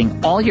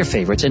collecting all your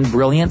favorites in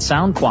brilliant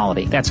sound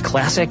quality. That's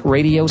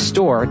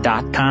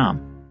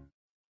classicradiostore.com.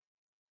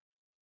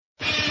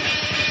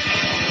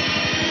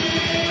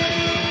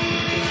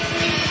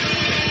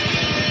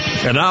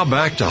 And now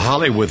back to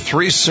Hollywood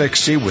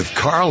 360 with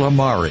Carl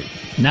Amari.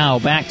 Now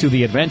back to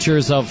the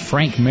adventures of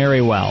Frank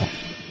Merriwell.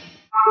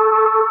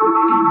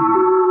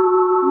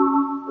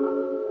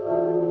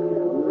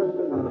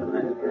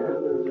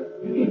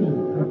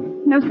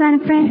 No sign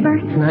of Frank,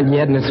 Bart? Not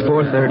yet, and it's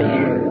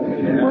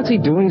 4:30. What's he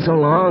doing so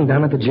long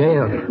down at the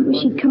jail? I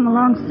wish he'd come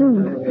along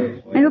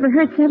soon. I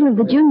overheard several of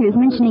the juniors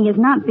mentioning his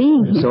not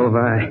being here. So have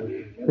I.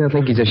 They'll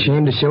think he's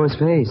ashamed to show his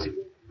face.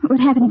 What would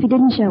happen if he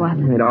didn't show up?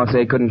 They'd all say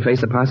he couldn't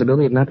face the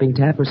possibility of not being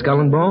tapped for Skull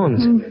and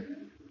Bones.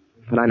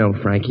 But I know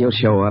Frank. He'll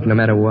show up no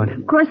matter what.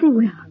 Of course he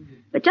will.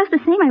 But just the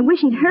same, I wish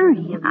he'd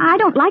hurry. I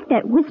don't like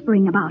that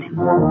whispering about him.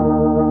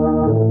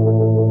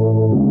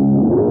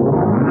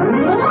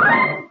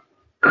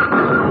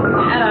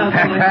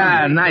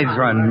 Nice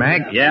run,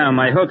 Mac. Yeah,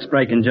 my hook's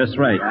breaking just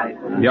right.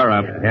 You're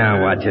up.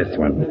 Yeah, watch this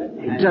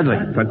one. Dudley,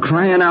 for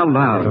crying out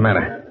loud. What's the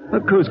matter?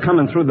 Look who's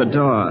coming through the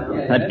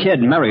door. That kid,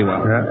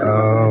 Merriwell.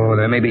 Uh-oh,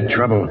 there may be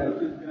trouble.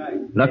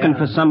 Looking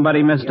for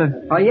somebody,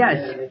 mister? Oh,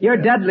 yes. You're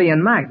Dudley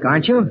and Mac,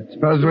 aren't you?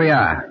 Suppose we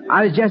are.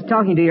 I was just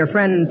talking to your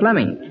friend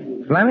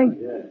Fleming. Fleming?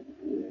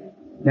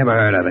 Never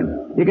heard of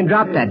him. You can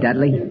drop that,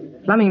 Dudley.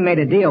 Fleming made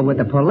a deal with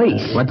the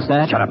police. What's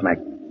that? Shut up, Mac.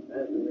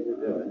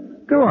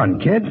 Go on,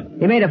 kid.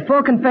 He made a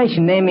full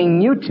confession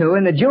naming you two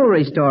in the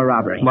jewelry store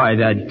robbery. Why,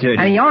 that dirty...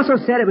 And he also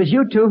said it was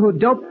you two who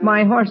doped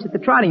my horse at the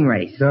trotting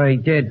race. So he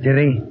did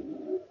he?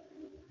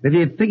 If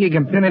you think you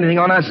can pin anything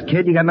on us,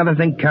 kid, you got another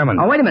thing coming.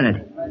 Oh, wait a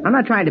minute. I'm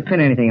not trying to pin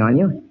anything on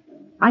you.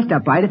 I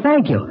stopped by to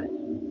thank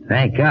you.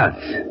 Thank us?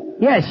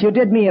 Yes, you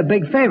did me a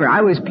big favor.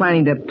 I was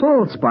planning to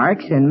pull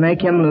Sparks and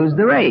make him lose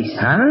the race.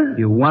 Huh?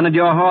 You wanted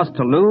your horse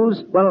to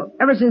lose? Well,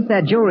 ever since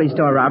that jewelry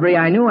store robbery,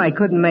 I knew I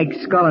couldn't make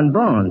Skull and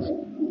Bones.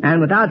 And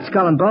without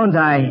Skull and Bones,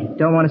 I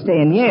don't want to stay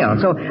in Yale.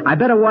 So I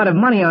bet a wad of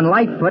money on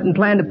Lightfoot and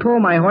planned to pull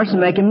my horse and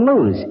make him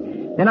lose.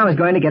 Then I was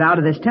going to get out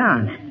of this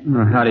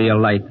town. How do you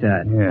like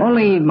that? Yeah.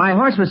 Only my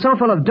horse was so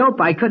full of dope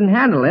I couldn't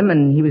handle him,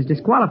 and he was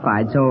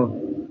disqualified,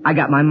 so I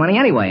got my money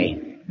anyway.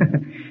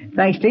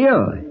 Thanks to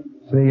you.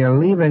 So you're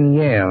leaving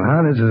Yale,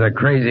 huh? This is the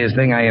craziest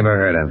thing I ever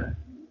heard of.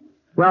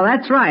 Well,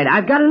 that's right.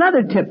 I've got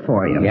another tip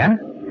for you. Yeah?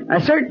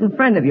 A certain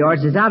friend of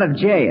yours is out of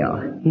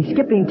jail. He's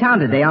skipping town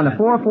today on the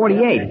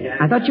 448.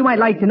 I thought you might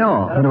like to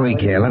know. What do we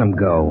care? Let him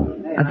go.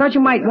 I thought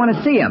you might want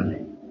to see him.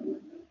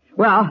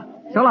 Well,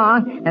 so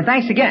long, and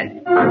thanks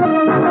again.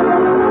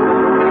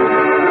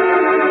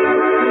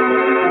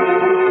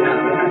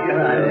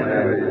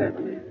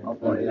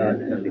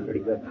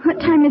 What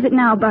time is it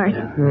now, Bart?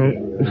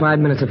 5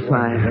 minutes of 5.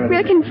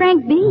 Where can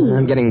Frank be?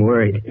 I'm getting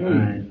worried.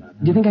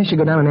 Do you think I should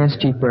go down and ask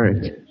Chief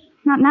Burns?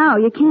 Not now.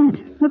 You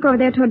can't. Look over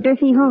there toward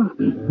Durfee Hall.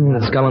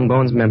 The Skull and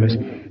Bones members.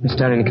 They're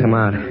starting to come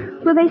out.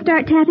 Will they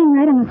start tapping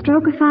right on the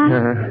stroke of 5?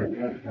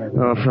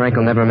 Oh, Frank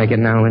will never make it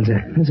now,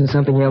 Windsor. This is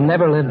something he'll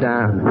never live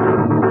down.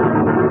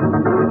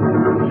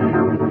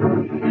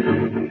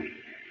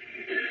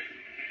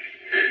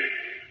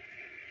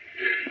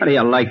 How do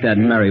you like that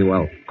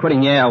Merriwell?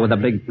 Quitting Yale with a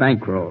big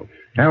bankroll.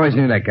 I always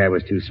knew that guy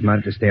was too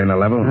smart to stay on the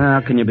level. How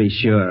can you be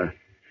sure?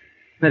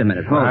 Wait a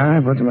minute,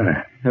 hold. What's the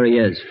matter? There he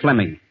is,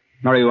 Fleming.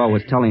 Merriwell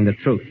was telling the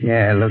truth.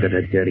 Yeah, look at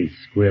the dirty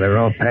squealer.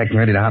 All packed and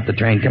ready to hop the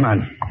train. Come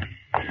on.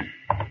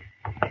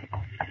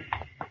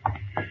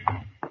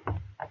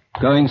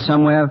 Going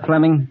somewhere,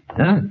 Fleming?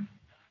 Huh?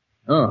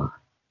 Oh.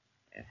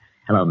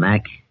 Hello,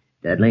 Mac.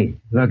 Dudley.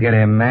 Look at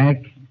him, Mac.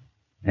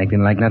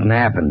 Acting like nothing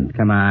happened.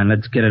 Come on,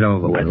 let's get it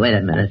over with. Wait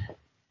a minute.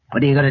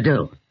 What are you going to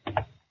do?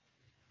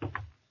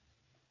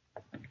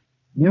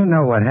 You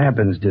know what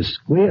happens to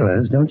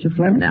squealers, don't you,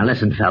 Fleming? Now,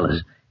 listen,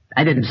 fellas.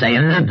 I didn't say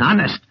anything,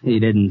 honest. He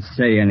didn't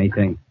say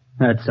anything.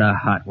 That's a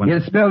hot one. You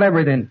spilled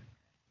everything.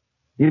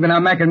 Even how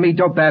Mac and me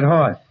doped that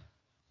horse.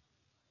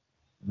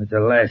 It's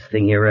the last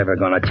thing you're ever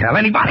going to tell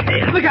anybody.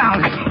 Hey, look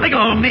out! Let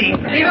go of me!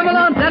 Leave him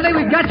alone, Dudley.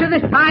 We've got you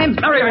this time.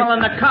 Merriwell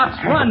and the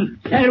cops, run!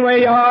 Stay where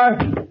you are.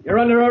 You're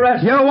under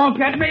arrest. You won't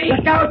get me.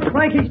 Look out,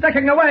 Frankie's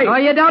sticking away. Oh,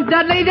 you don't,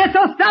 Dudley.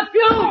 This'll stop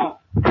you!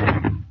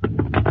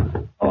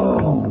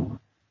 Oh,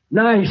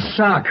 nice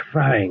sock,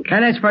 Frank.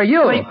 And it's for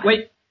you.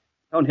 Wait.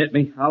 Don't hit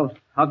me. I'll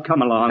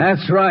come along.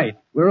 That's right.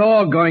 We're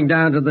all going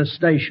down to the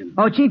station.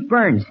 Oh, Chief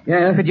Burns.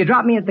 Yeah? Could you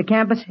drop me at the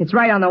campus? It's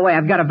right on the way.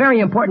 I've got a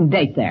very important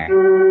date there.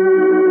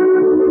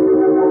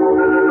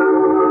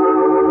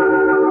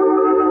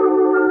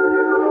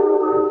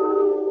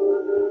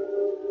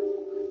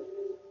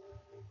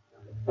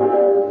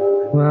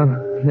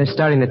 Well, they're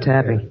starting the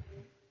tapping.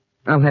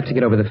 I'll have to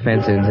get over the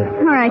fence, Inza.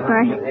 All right,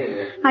 Bart.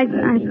 I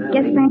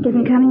guess Frank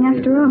isn't coming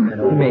after all.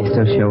 He may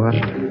still show up.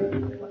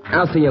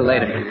 I'll see you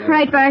later.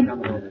 Right, Bart.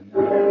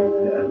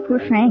 Poor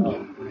Frank.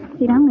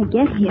 He'd only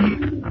get here.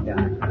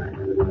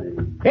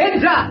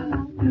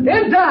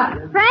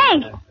 Inza!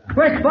 Frank!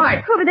 Where's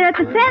Bart? Over there at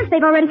the fence.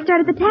 They've already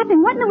started the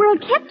tapping. What in the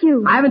world kept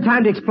you? I haven't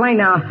time to explain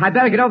now. I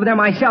better get over there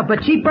myself,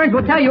 but Chief Burns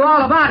will tell you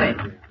all about it.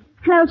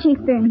 Hello, Chief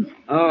Burns.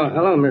 Oh,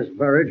 hello, Miss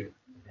Burridge.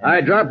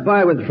 I dropped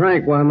by with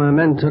Frank while my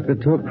men took the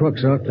two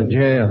crooks off to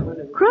jail.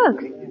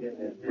 Crooks?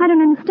 I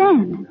don't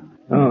understand.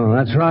 Oh,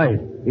 that's right.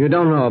 You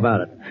don't know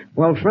about it.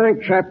 Well,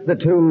 Frank trapped the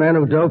two men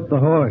who doped the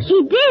horse.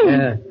 He did?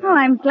 Yeah. Oh,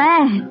 I'm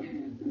glad.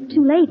 It's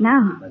too late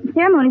now. The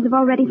ceremonies have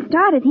already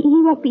started. He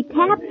won't be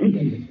tapped.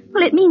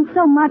 Well, it means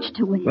so much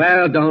to him.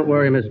 Well, don't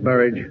worry, Miss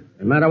Burridge.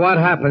 No matter what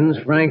happens,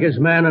 Frank is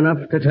man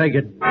enough to take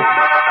it.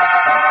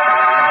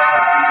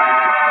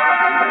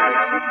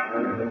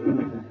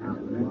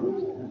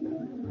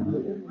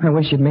 I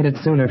wish you'd made it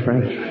sooner,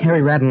 Frank.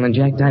 Harry Rattle and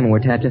Jack Diamond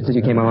were tapped just as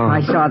you came along. I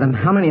saw them.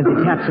 How many have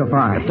they tapped so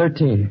far?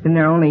 13. Then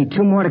there are only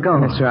 2 more to go.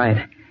 That's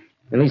right.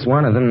 At least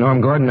one of them,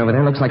 Norm Gordon over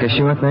there, looks like a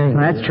sure thing.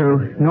 Well, that's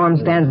true. Norm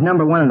stands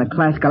number 1 in the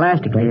class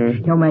scholastically.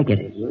 Mm-hmm. He'll make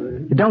it.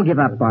 But don't give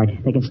up, Bart.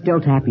 They can still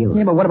tap you.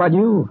 Yeah, but what about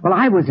you? Well,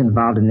 I was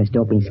involved in this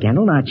doping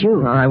scandal, not you.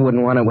 Well, I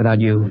wouldn't want it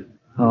without you.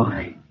 Oh,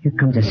 here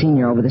comes a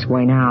senior over this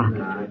way now.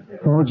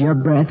 Hold your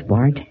breath,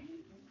 Bart.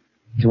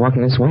 He's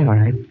walking this way, all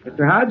right.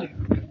 Mr. Hodge?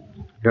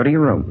 Go to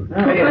your room.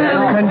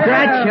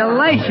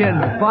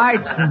 Congratulations,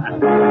 Bart.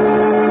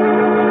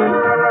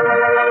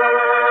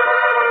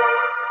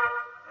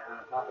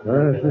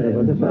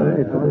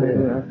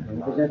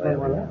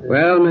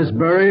 Well, Miss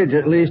Burridge,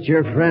 at least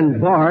your friend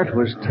Bart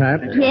was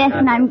tapped. Yes,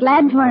 and I'm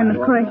glad for him,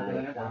 of course.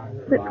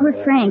 But poor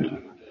Frank.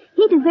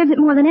 He deserves it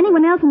more than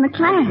anyone else in the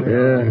class.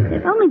 Yeah.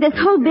 If only this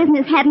whole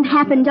business hadn't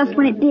happened just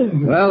when it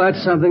did. Well,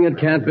 that's something that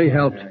can't be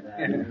helped.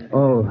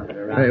 Oh,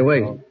 hey,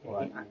 wait.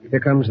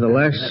 Here comes the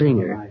last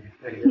senior.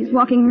 He's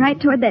walking right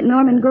toward that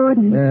Norman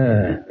Gordon.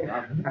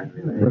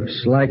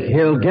 Looks like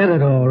he'll get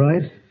it all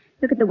right.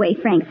 Look at the way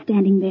Frank's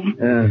standing there.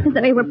 As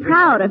though he were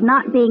proud of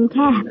not being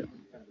tapped.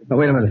 Oh,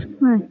 wait a minute.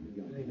 What?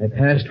 They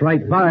passed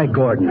right by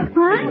Gordon.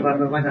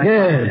 What?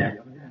 Yeah.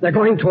 They're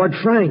going toward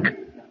Frank.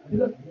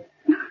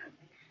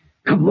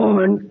 Come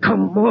on.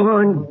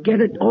 Get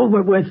it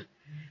over with.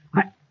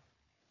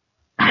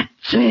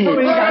 That's it. He did!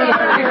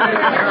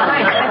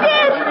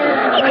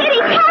 He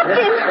tapped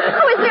him!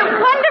 Oh, is there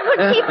wonderful,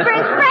 Chief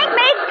Burns? Frank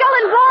made Skull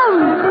and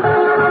Bones!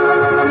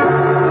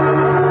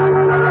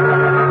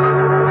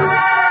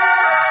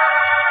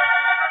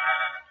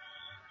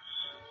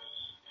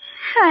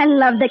 I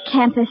love the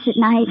campus at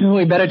night. Oh,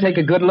 we better take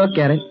a good look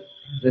at it.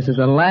 This is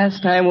the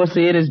last time we'll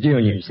see it as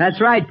juniors. That's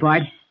right,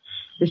 Bart.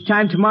 This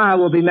time tomorrow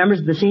we'll be members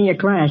of the senior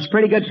class.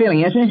 Pretty good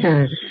feeling, isn't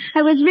it?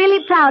 I was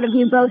really proud of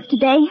you both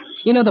today.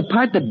 You know, the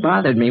part that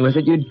bothered me was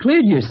that you'd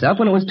cleared yourself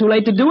when it was too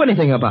late to do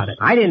anything about it.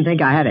 I didn't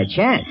think I had a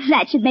chance.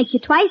 That should make you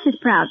twice as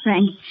proud,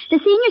 Frank. The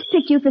seniors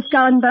picked you for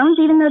Skull and Bones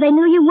even though they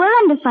knew you were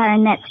under fire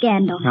in that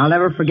scandal. I'll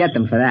never forget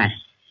them for that.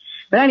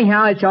 But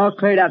anyhow, it's all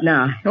cleared up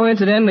now. Oh,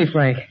 incidentally,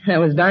 Frank, that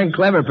was darn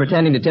clever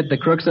pretending to tip the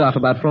crooks off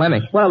about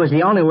Fleming. Well, it was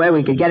the only way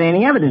we could get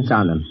any evidence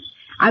on them.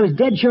 I was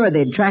dead sure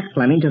they'd tracked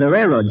Fleming to the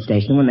railroad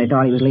station when they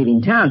thought he was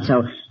leaving town,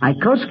 so I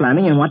coached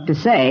Fleming in what to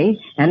say,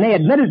 and they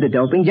admitted the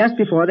doping just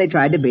before they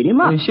tried to beat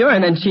him up. Sure,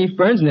 and then Chief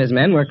Burns and his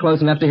men were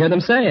close enough to hear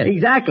them say it.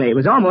 Exactly. It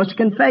was almost a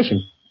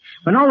confession.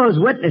 When all those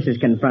witnesses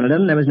confronted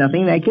him, there was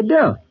nothing they could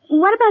do.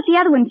 What about the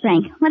other one,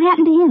 Frank? What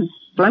happened to him?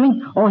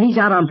 Fleming? Oh, he's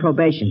out on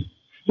probation.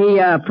 He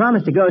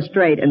promised to go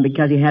straight, and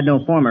because he had no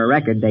former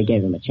record, they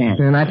gave him a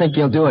chance. And I think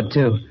he'll do it,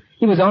 too.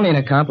 He was only an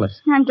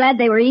accomplice. I'm glad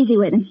they were easy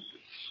with him.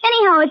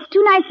 Anyhow, it's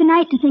too nice a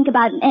night to think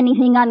about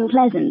anything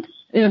unpleasant.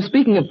 You know,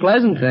 speaking of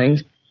pleasant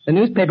things, the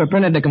newspaper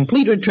printed a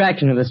complete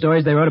retraction of the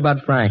stories they wrote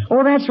about Frank.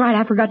 Oh, that's right.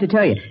 I forgot to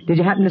tell you. Did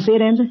you happen to see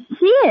it, Enza?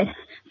 See it?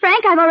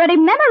 Frank, I've already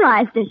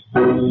memorized it.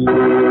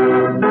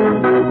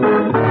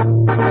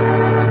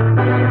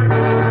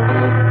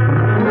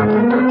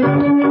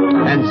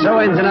 And so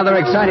ends another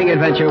exciting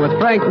adventure with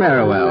Frank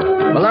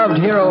Merriwell, beloved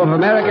hero of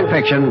American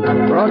fiction,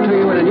 brought to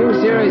you in a new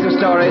series of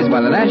stories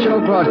by the National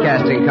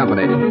Broadcasting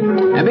Company.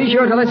 And be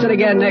sure to listen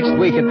again next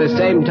week at the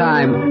same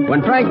time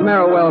when Frank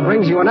Merriwell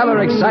brings you another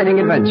exciting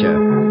adventure.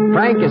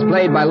 Frank is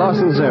played by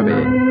Lawson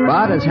Zerbe,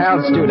 Bart is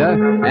Harold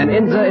Studer, and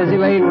Inza is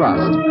Elaine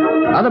Rost.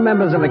 Other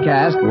members of the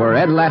cast were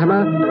Ed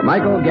Latimer,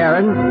 Michael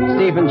Guerin,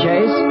 Stephen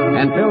Chase,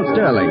 and Phil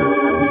Sterling.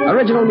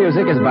 Original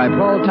music is by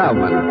Paul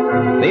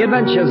Taubman. The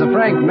Adventures of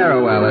Frank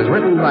Merriwell is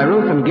written by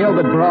Ruth and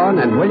Gilbert Braun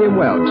and William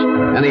Welch,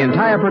 and the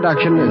entire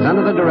production is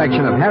under the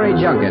direction of Harry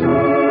Junkin.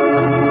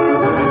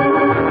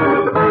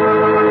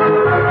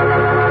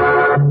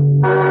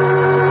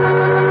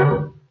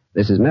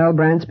 This is Mel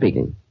Brand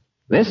speaking.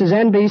 This is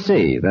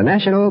NBC, the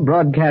National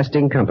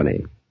Broadcasting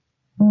Company.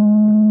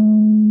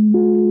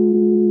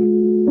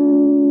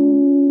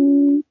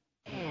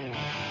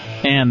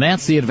 And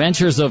that's The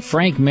Adventures of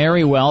Frank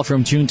Merriwell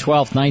from June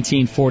 12,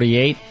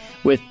 1948,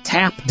 with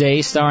Tap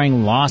Day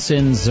starring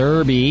Lawson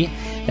Zerbe.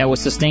 That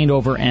was sustained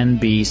over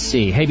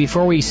NBC. Hey,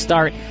 before we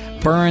start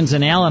Burns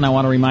and Allen, I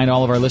want to remind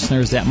all of our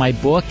listeners that my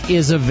book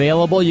is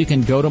available. You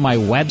can go to my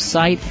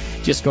website.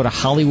 Just go to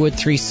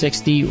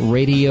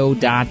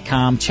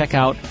Hollywood360radio.com. Check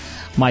out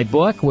my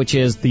book, which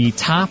is the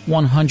top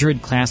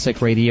 100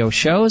 classic radio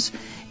shows.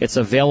 It's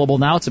available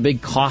now. It's a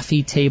big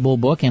coffee table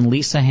book, and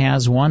Lisa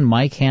has one.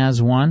 Mike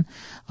has one.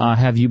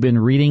 Have you been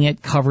reading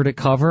it cover to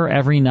cover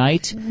every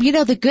night? You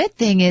know, the good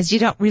thing is you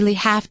don't really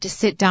have to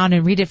sit down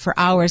and read it for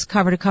hours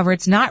cover to cover.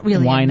 It's not really a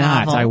novel. Why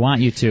not? I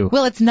want you to.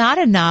 Well, it's not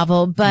a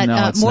novel, but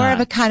more not. of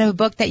a kind of a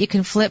book that you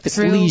can flip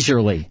through. It's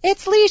leisurely.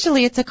 It's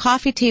leisurely. It's a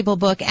coffee table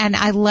book, and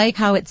I like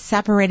how it's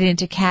separated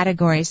into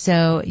categories,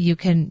 so you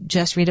can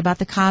just read about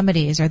the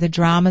comedies or the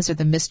dramas or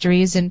the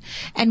mysteries and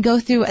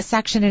go through a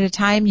section at a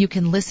time. You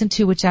can listen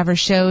to whichever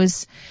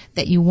shows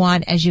that you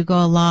want as you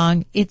go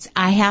along.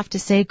 I have to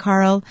say,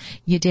 Carl,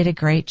 you did a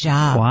great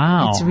job.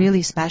 Wow. It's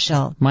really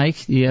special.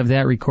 Mike, do you have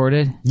that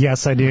recorded?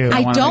 Yes, I do.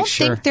 I don't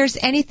think there's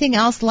anything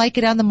else like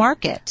it on the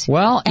market.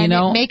 Well, and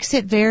it makes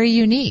it very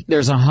unique.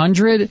 There's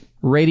 100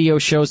 radio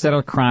shows that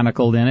are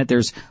chronicled in it.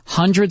 There's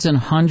hundreds and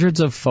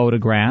hundreds of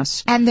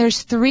photographs. And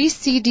there's 3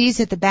 CDs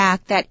at the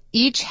back that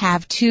each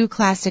have 2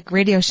 classic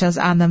radio shows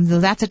on them.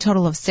 So that's a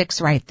total of 6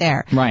 right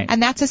there. Right.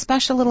 And that's a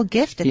special little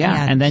gift at the end.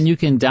 Yeah, and then you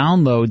can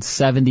download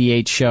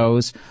 78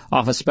 shows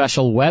off a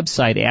special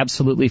website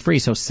absolutely free.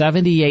 So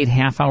 78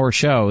 half-hour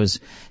shows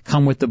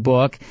come with the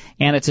book,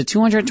 and it's a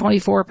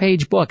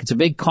 224-page book. It's a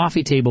big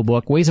coffee table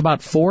book, weighs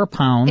about 4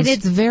 pounds. And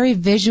it's very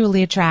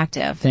visually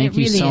attractive. Thank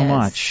you so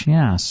much.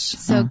 Yes.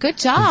 So good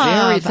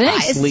job.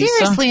 Thanks, Lisa.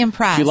 Seriously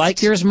impressed. You like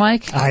yours,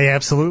 Mike? I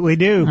absolutely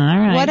do. All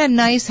right. What a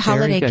nice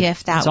holiday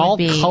gift that would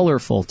be. It's all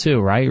colorful, too,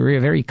 right?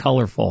 Very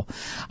colorful.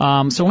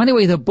 So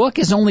anyway, the book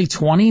is only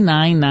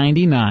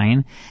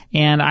 $29.99,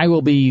 and I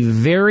will be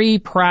very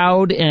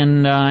proud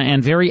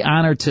and very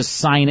honored to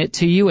sign it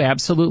to you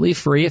absolutely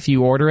free if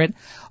you order it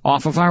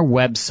off of our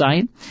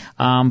website.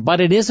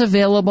 But it is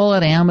available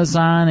at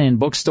Amazon and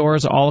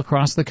bookstores all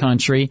across the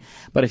country.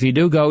 But if you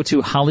do go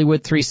to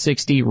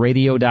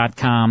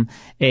Hollywood360radio.com,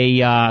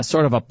 a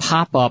sort of a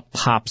pop-up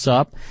pops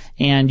up,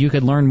 and you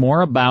can learn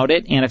more about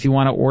it. And if you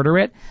want to order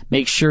it,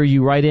 make sure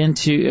you write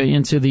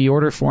into the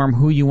order form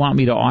who you want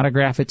me to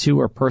autograph it to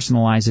or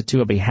personalize it to.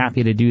 I'll be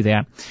happy to do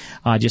that.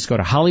 Just go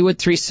to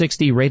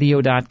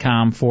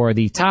Hollywood360radio.com for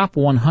the top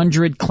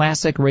 100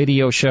 classic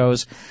radio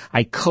shows.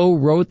 I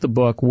co-wrote the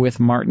book with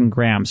Martin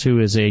Grams, who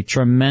is a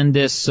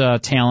tremendous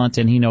talent,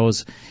 and he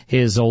knows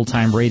his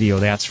old-time radio,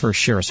 that's for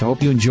sure. So I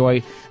hope you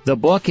enjoy the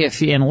book.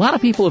 And a lot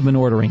of people have been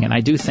ordering it.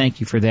 I do thank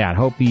you for that.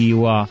 Hope you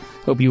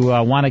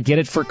want to get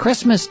it for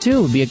Christmas, too.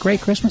 It would be a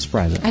great Christmas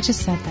present. I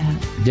just said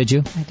that. Did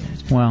you? I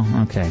did. Well,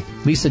 okay.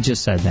 Lisa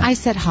just said that. I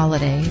said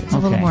holiday. It's a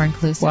little more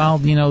inclusive. Well,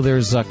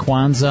 there's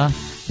Kwanzaa.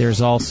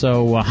 There's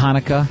also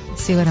Hanukkah.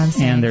 See what I'm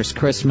saying? And there's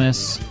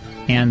Christmas.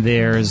 And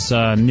there's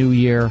New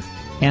Year.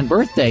 And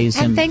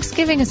birthdays. And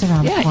Thanksgiving is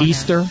around the corner.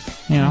 Easter.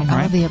 Right?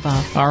 All of the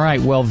above. All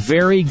right. Well,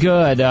 very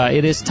good.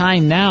 It is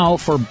time now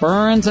for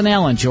Burns and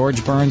Ellen.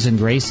 George Burns and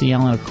Gracie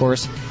Ellen, of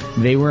course.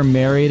 They were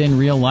married in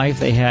real life.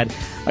 They had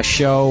a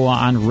show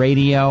on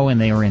radio, and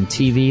they were in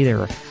TV. They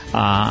were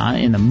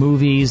in the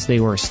movies. They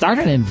were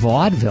started in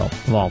vaudeville,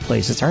 of all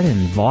places. Started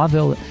in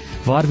vaudeville.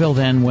 Vaudeville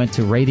then went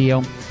to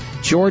radio.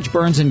 George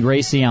Burns and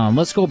Gracie Allen.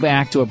 Let's go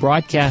back to a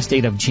broadcast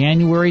date of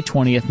January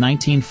 20th,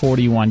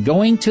 1941.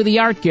 Going to the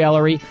Art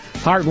Gallery,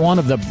 part 1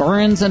 of the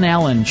Burns and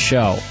Allen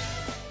Show.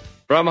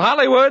 From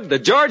Hollywood, the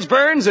George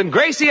Burns and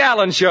Gracie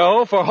Allen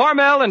Show for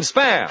Hormel and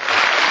Spon.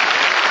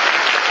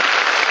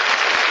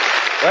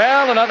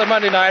 Well, another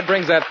Monday night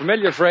brings that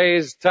familiar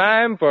phrase,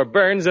 time for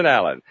Burns and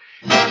Allen.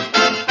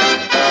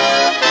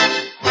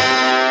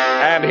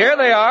 And here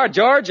they are,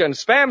 George and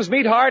Spam's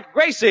meatheart,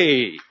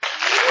 Gracie.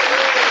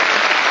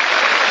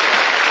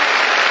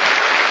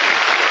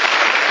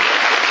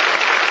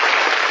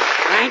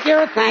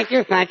 Thank you.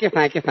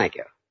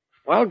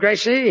 Well,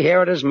 Gracie,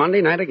 here it is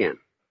Monday night again.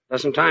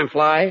 Doesn't time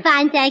fly?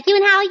 Fine, thank you.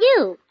 And how are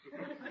you?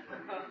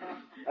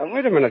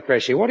 Wait a minute,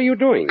 Gracie. What are you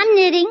doing? I'm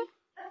knitting.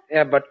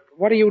 Yeah, but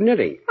what are you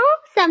knitting? Oh,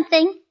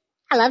 something.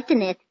 I love to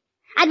knit.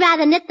 I'd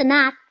rather knit than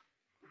not.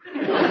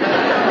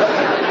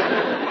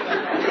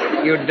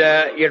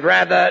 You'd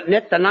rather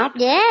knit than not?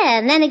 Yeah,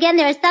 and then again,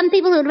 there are some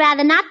people who'd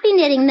rather not be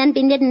knitting than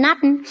be knitting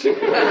nothing.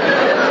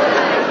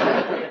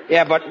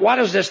 Yeah, but what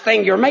is this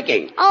thing you're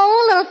making?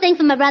 Oh, a little thing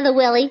for my brother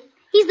Willie.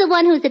 He's the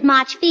one who's at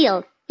March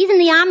Field. He's in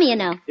the Army, you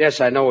know. Yes,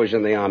 I know he's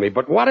in the Army,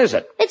 but what is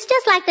it? It's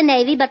just like the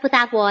Navy, but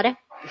without water.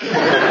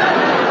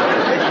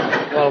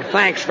 Well,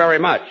 thanks very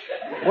much.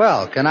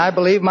 Well, can I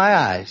believe my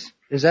eyes?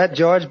 Is that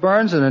George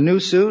Burns in a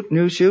new suit,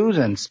 new shoes,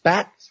 and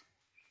spats?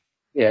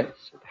 Yes,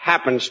 it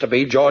happens to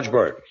be George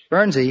Burns.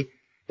 Burnsy,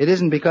 it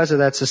isn't because of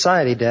that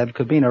society deb,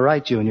 Cobina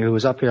Wright Jr., who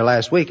was up here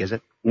last week, is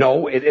it?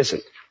 No, it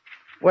isn't.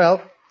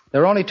 Well,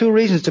 there are only 2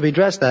 reasons to be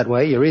dressed that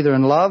way. You're either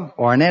in love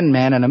or an end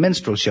man in a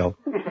minstrel show.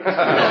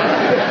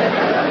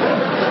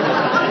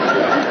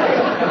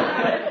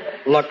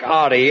 Look,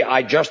 Artie,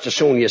 I'd just as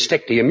soon you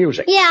stick to your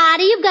music. Yeah,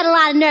 Artie, you've got a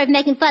lot of nerve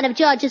making fun of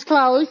George's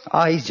clothes.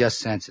 Oh, he's just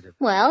sensitive.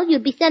 Well,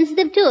 you'd be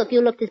sensitive, too, if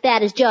you looked as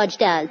bad as George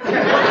does.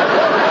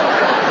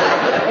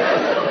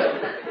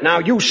 Now,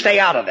 you stay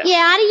out of this.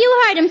 Yeah, Artie,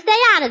 you heard him. Stay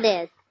out of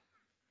this.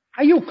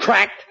 Are you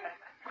cracked?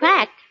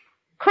 Cracked?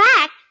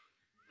 Cracked?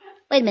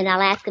 Wait a minute,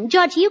 I'll ask him.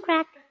 George, are you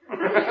cracked?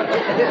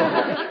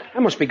 I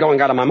must be going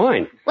out of my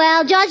mind.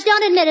 Well, George,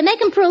 don't admit it.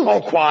 Make him prove it.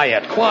 Oh,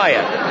 quiet.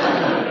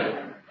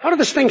 How did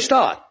this thing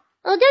start?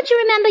 Well, don't you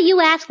remember you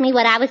asked me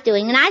what I was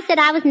doing, and I said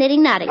I was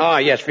knitting nutting. Ah,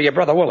 yes, for your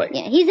brother Willie.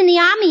 Yeah, he's in the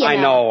army,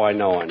 you know. I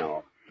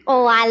know.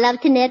 Oh, I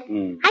love to knit.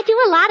 I do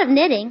a lot of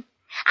knitting.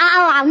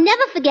 I'll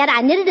never forget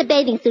I knitted a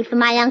bathing suit for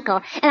my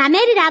uncle, and I made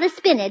it out of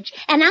spinach,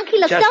 and Uncle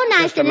looked so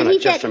nice in it, he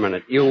said... Just a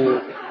minute.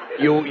 You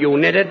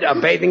knitted a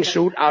bathing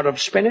suit out of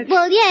spinach?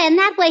 Well, yeah, and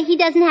that way he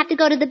doesn't have to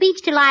go to the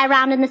beach to lie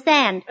around in the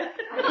sand.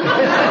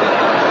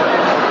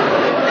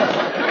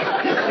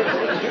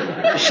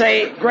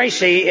 Say,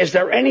 Gracie, is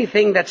there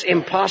anything that's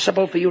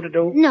impossible for you to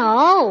do?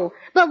 No,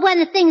 but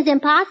when a thing's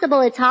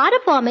impossible, it's harder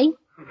for me.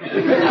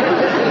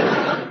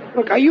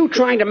 Look, are you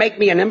trying to make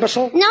me an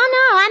imbecile? No,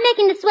 I'm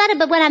making the sweater,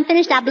 but when I'm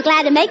finished, I'll be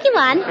glad to make you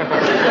one.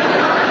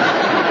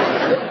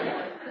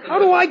 How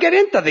do I get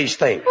into these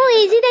things?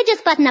 Oh, easy. They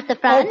just button up the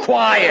front. Oh,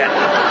 quiet.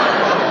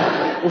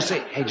 Oh,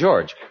 say, hey,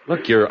 George,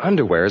 look, your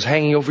underwear is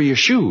hanging over your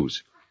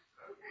shoes.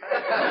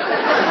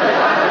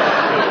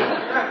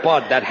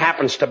 Bud, that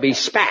happens to be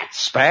spats.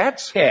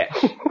 Spats? Yeah.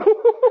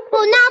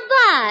 Well, now,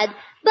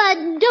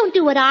 Bud, don't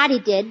do what Artie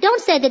did.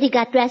 Don't say that he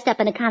got dressed up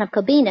on account of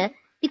Cobina,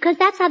 because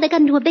that's how they got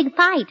into a big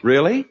fight.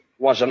 Really?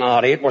 Wasn't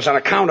Artie. It was on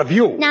account of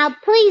you. Now,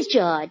 please,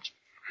 George,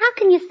 how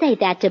can you say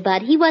that to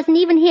Bud? He wasn't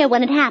even here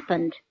when it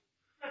happened.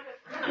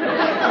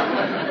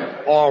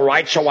 All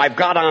right, so I've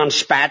got on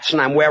spats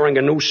and I'm wearing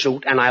a new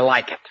suit and I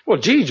like it. Well,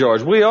 gee,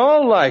 George, we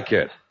all like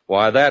it.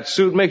 Why, that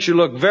suit makes you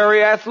look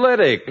very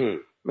athletic.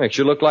 Makes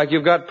you look like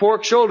you've got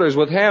pork shoulders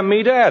with ham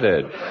meat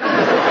added.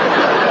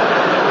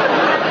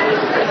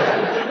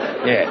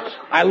 Yes.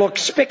 I look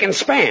spick and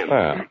span.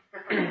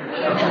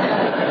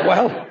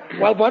 Well,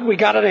 Bud, we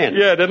got it in.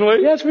 Yeah, didn't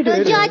we? Yes, we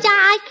did. George,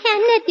 I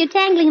can't knit. You're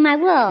tangling my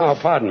wool. Oh,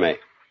 pardon me.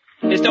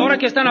 Ahora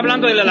que están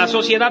hablando de la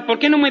sociedad, ¿por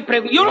qué no me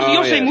preguntan?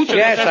 Yo sé mucho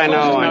de esas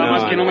cosas, nada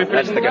más que no me preguntan.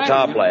 That's the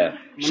guitar player.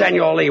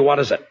 Senor Lee, what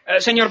is it?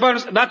 Senor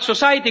Burns, that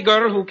society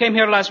girl who came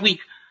here last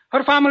week,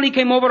 her family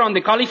came over on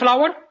the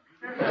cauliflower?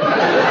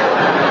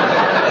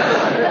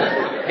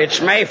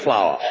 It's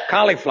Mayflower.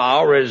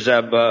 Cauliflower is,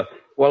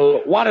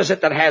 what is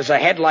it that has a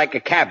head like a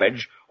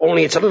cabbage,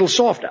 only it's a little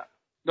softer?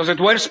 Does it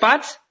wear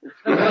spats?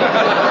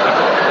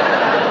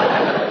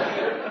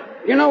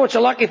 You know, it's a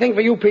lucky thing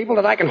for you people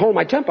that I can hold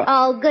my temper.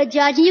 Oh, good,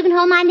 George. You can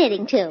hold my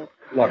knitting, too.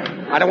 Look,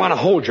 I don't want to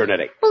hold your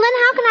knitting. Well, then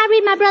how can I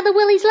read my brother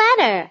Willie's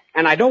letter?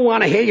 And I don't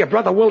want to hear your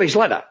brother Willie's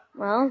letter.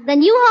 Well,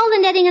 then you hold the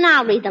knitting and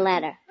I'll read the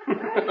letter.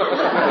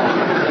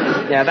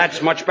 Yeah,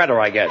 that's much better,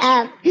 I guess.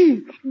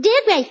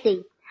 Dear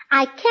Gracie,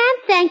 I can't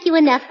thank you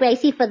enough,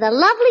 Gracie, for the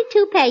lovely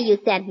toupee you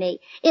sent me.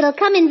 It'll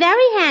come in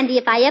very handy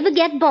if I ever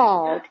get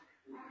bald.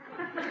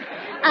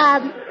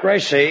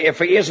 Gracie, if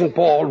he isn't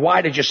bald,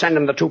 why did you send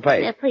him the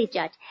toupee? Please,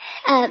 Judge.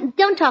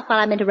 Don't talk while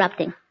I'm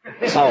interrupting.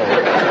 Oh.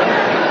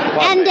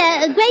 And,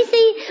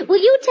 Gracie, will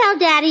you tell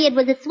Daddy it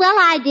was a swell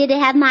idea to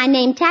have my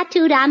name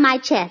tattooed on my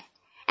chest,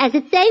 as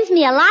it saves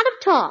me a lot of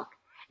talk.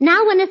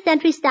 Now when a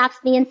sentry stops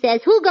me and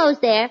says, who goes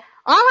there,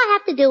 all I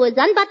have to do is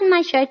unbutton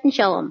my shirt and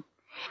show him.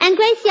 And,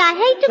 Gracie, I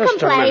hate to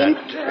complain.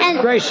 And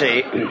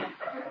Gracie,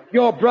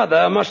 your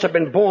brother must have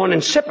been born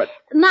in Sippet.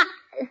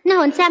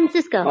 No, in San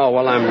Francisco. Oh,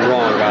 well, I'm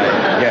wrong,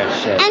 I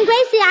guess. And,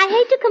 Gracie, I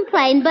hate to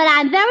complain, but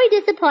I'm very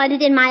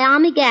disappointed in my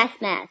Army gas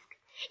mask.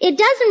 It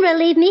doesn't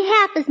relieve me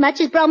half as much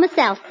as Broma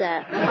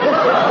Seltzer.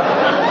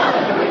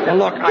 Well,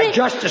 look, I'd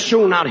just as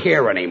soon not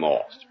hear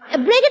anymore.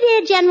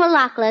 Brigadier General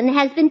Lachlan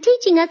has been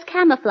teaching us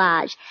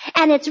camouflage,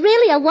 and it's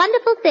really a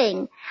wonderful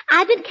thing.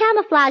 I've been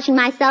camouflaging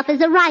myself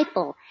as a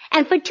rifle,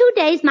 and for 2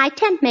 days my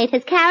tent mate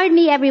has carried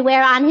me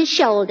everywhere on his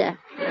shoulder.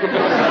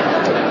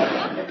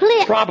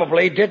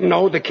 Probably didn't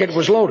know the kid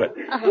was loaded.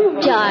 Oh,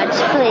 George,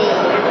 please.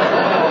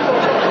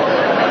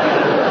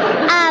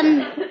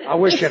 I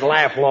wish you'd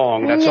laugh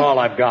long. That's all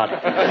I've got.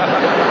 George,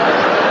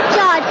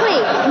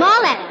 please,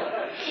 more letter.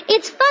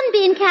 It's fun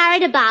being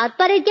carried about,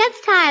 but it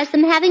gets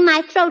tiresome having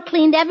my throat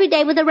cleaned every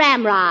day with a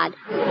ramrod.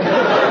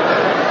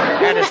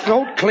 Had his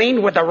throat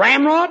cleaned with a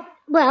ramrod?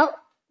 Well,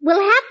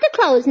 we'll have to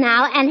close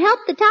now and help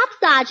the top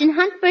sergeant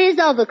hunt for his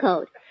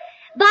overcoat.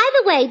 By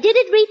the way, did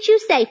it reach you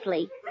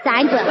safely?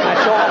 Signed, Willie.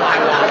 That's all I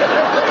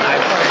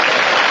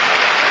wanted.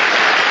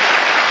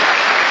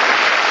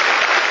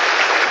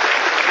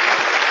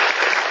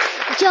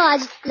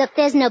 George, look,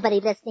 there's nobody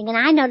listening, and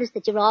I noticed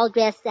that you're all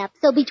dressed up.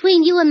 So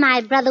between you and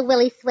my brother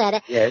Willie's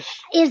sweater... Yes?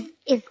 Is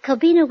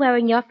Cobina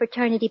wearing your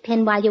fraternity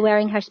pin while you're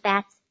wearing her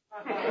spats?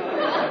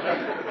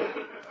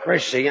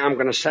 Gracie, I'm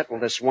going to settle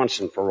this once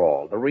and for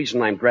all. The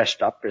reason I'm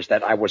dressed up is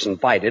that I was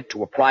invited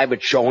to a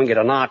private showing at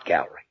an art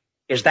gallery.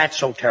 Is that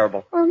so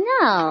terrible? Oh,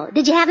 no.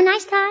 Did you have a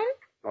nice time?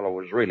 Well, it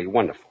was really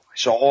wonderful. I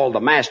saw all the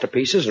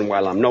masterpieces, and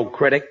while I'm no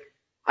critic,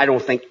 I don't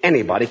think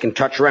anybody can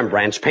touch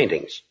Rembrandt's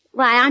paintings.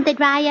 Why, aren't they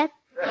dry yet?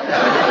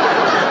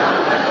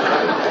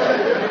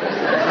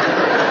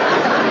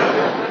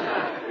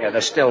 Yeah, they're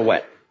still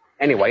wet.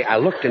 Anyway, I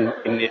looked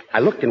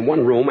in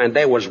one room, and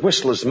there was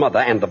Whistler's mother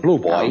and the Blue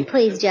Boy. Oh,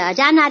 please, Judge,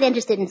 I'm not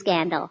interested in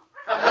scandal.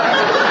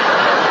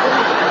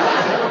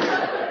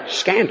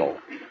 Scandal?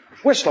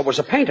 Whistler was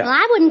a painter. Well,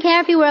 I wouldn't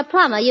care if you were a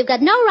plumber. You've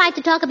got no right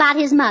to talk about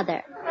his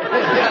mother.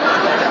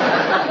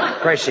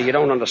 Gracie, you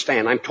don't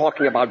understand. I'm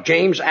talking about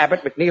James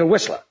Abbott McNeil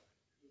Whistler.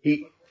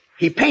 He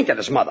painted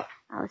his mother.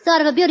 Oh,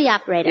 sort of a beauty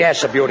operator.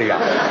 Yes, a beauty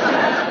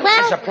operator.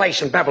 Well, there's a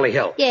place in Beverly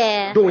Hills.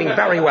 Yeah. Doing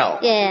very well.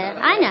 Yeah,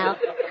 I know.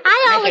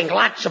 Making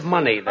lots of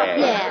money there.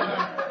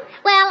 Yeah.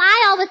 Well,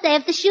 I always say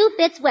if the shoe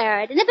fits,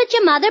 wear it. And if it's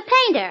your mother,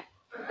 paint her.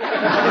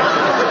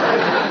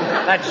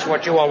 That's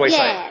what you always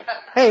say.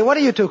 Hey, what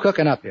are you two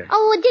cooking up here?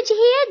 Oh, did you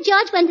hear?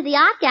 George went to the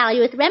art gallery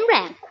with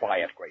Rembrandt.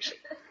 Quiet, Gracie.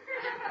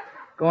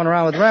 Going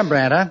around with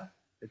Rembrandt, huh?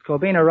 Did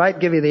Cobina Wright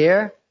give you the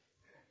air?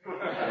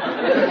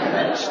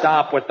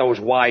 Stop with those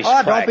wise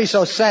Oh, don't be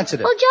so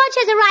sensitive. Well, George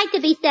has a right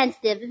to be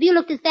sensitive. If you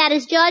looked as fat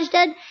as George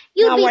did,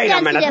 you'd be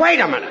sensitive. Wait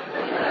a minute.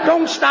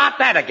 Don't start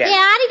that again. Yeah,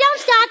 Artie, don't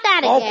start that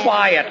again. Oh,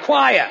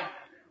 quiet.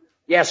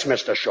 Yes,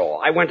 Mr. Shaw,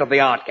 I went to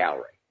the art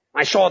gallery.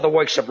 I saw the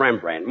works of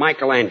Rembrandt,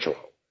 Michelangelo,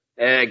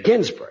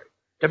 Ginsberg,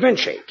 Da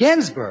Vinci.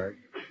 Ginsberg?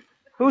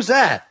 Who's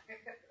that?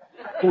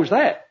 Who's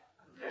that?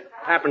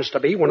 Happens to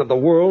be one of the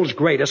world's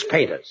greatest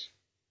painters.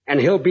 And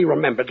he'll be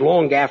remembered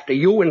long after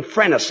you and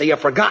Frenesy are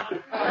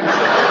forgotten.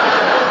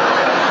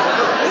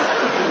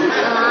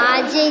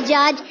 Gee,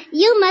 George,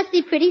 you must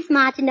be pretty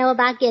smart to know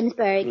about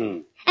Ginsberg.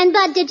 And,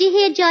 Bud, did you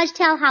hear George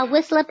tell how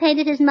Whistler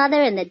painted his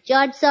mother and that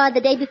George saw her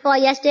the day before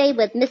yesterday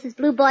with Mrs.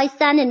 Blue Boy's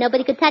son and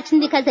nobody could touch them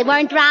because they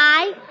weren't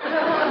dry?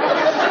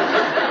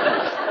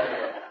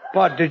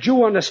 Bud, did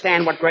you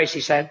understand what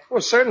Gracie said?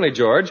 Well, certainly,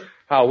 George.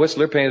 How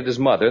Whistler painted his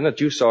mother and that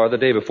you saw her the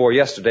day before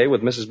yesterday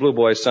with Mrs. Blue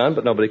Boy's son,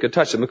 but nobody could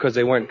touch them because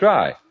they weren't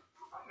dry.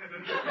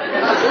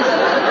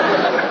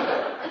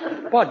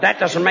 Bud, that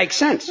doesn't make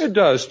sense. It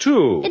does,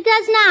 too. It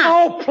does not.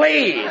 Oh,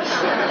 please.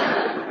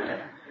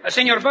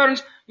 Senor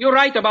Burns, you're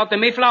right about the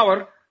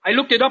Mayflower. I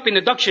looked it up in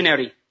the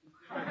dictionary.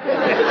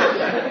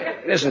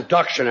 It isn't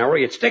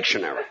dictionary, it's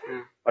dictionary.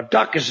 A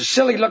duck is a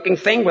silly-looking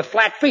thing with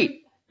flat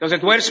feet. Does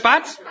it wear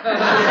spots?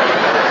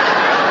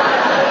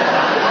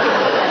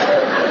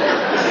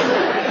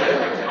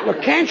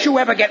 Look, can't you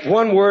ever get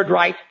one word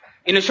right?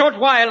 In a short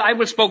while, I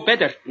will speak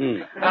better.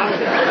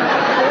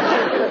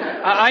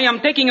 I am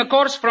taking a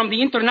course from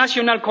the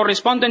International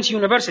Correspondence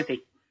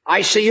University.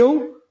 I see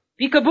you?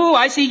 Peekaboo,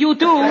 I see you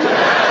too.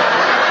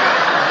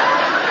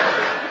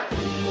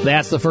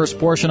 That's the first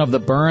portion of the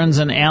Burns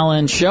and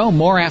Allen Show.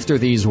 More after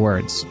these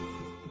words.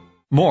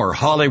 More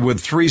Hollywood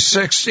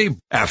 360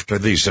 after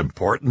these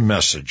important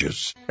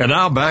messages. And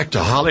now back to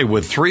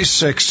Hollywood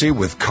 360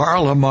 with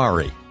Carl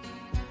Amari.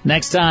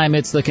 Next time,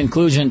 it's the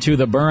conclusion to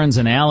the Burns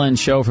and Allen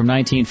Show from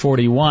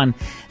 1941.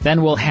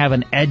 Then we'll have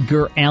an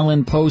Edgar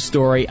Allan Poe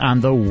story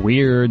on the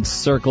Weird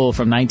Circle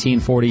from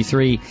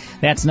 1943.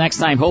 That's next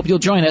time. Hope you'll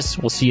join us.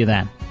 We'll see you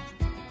then.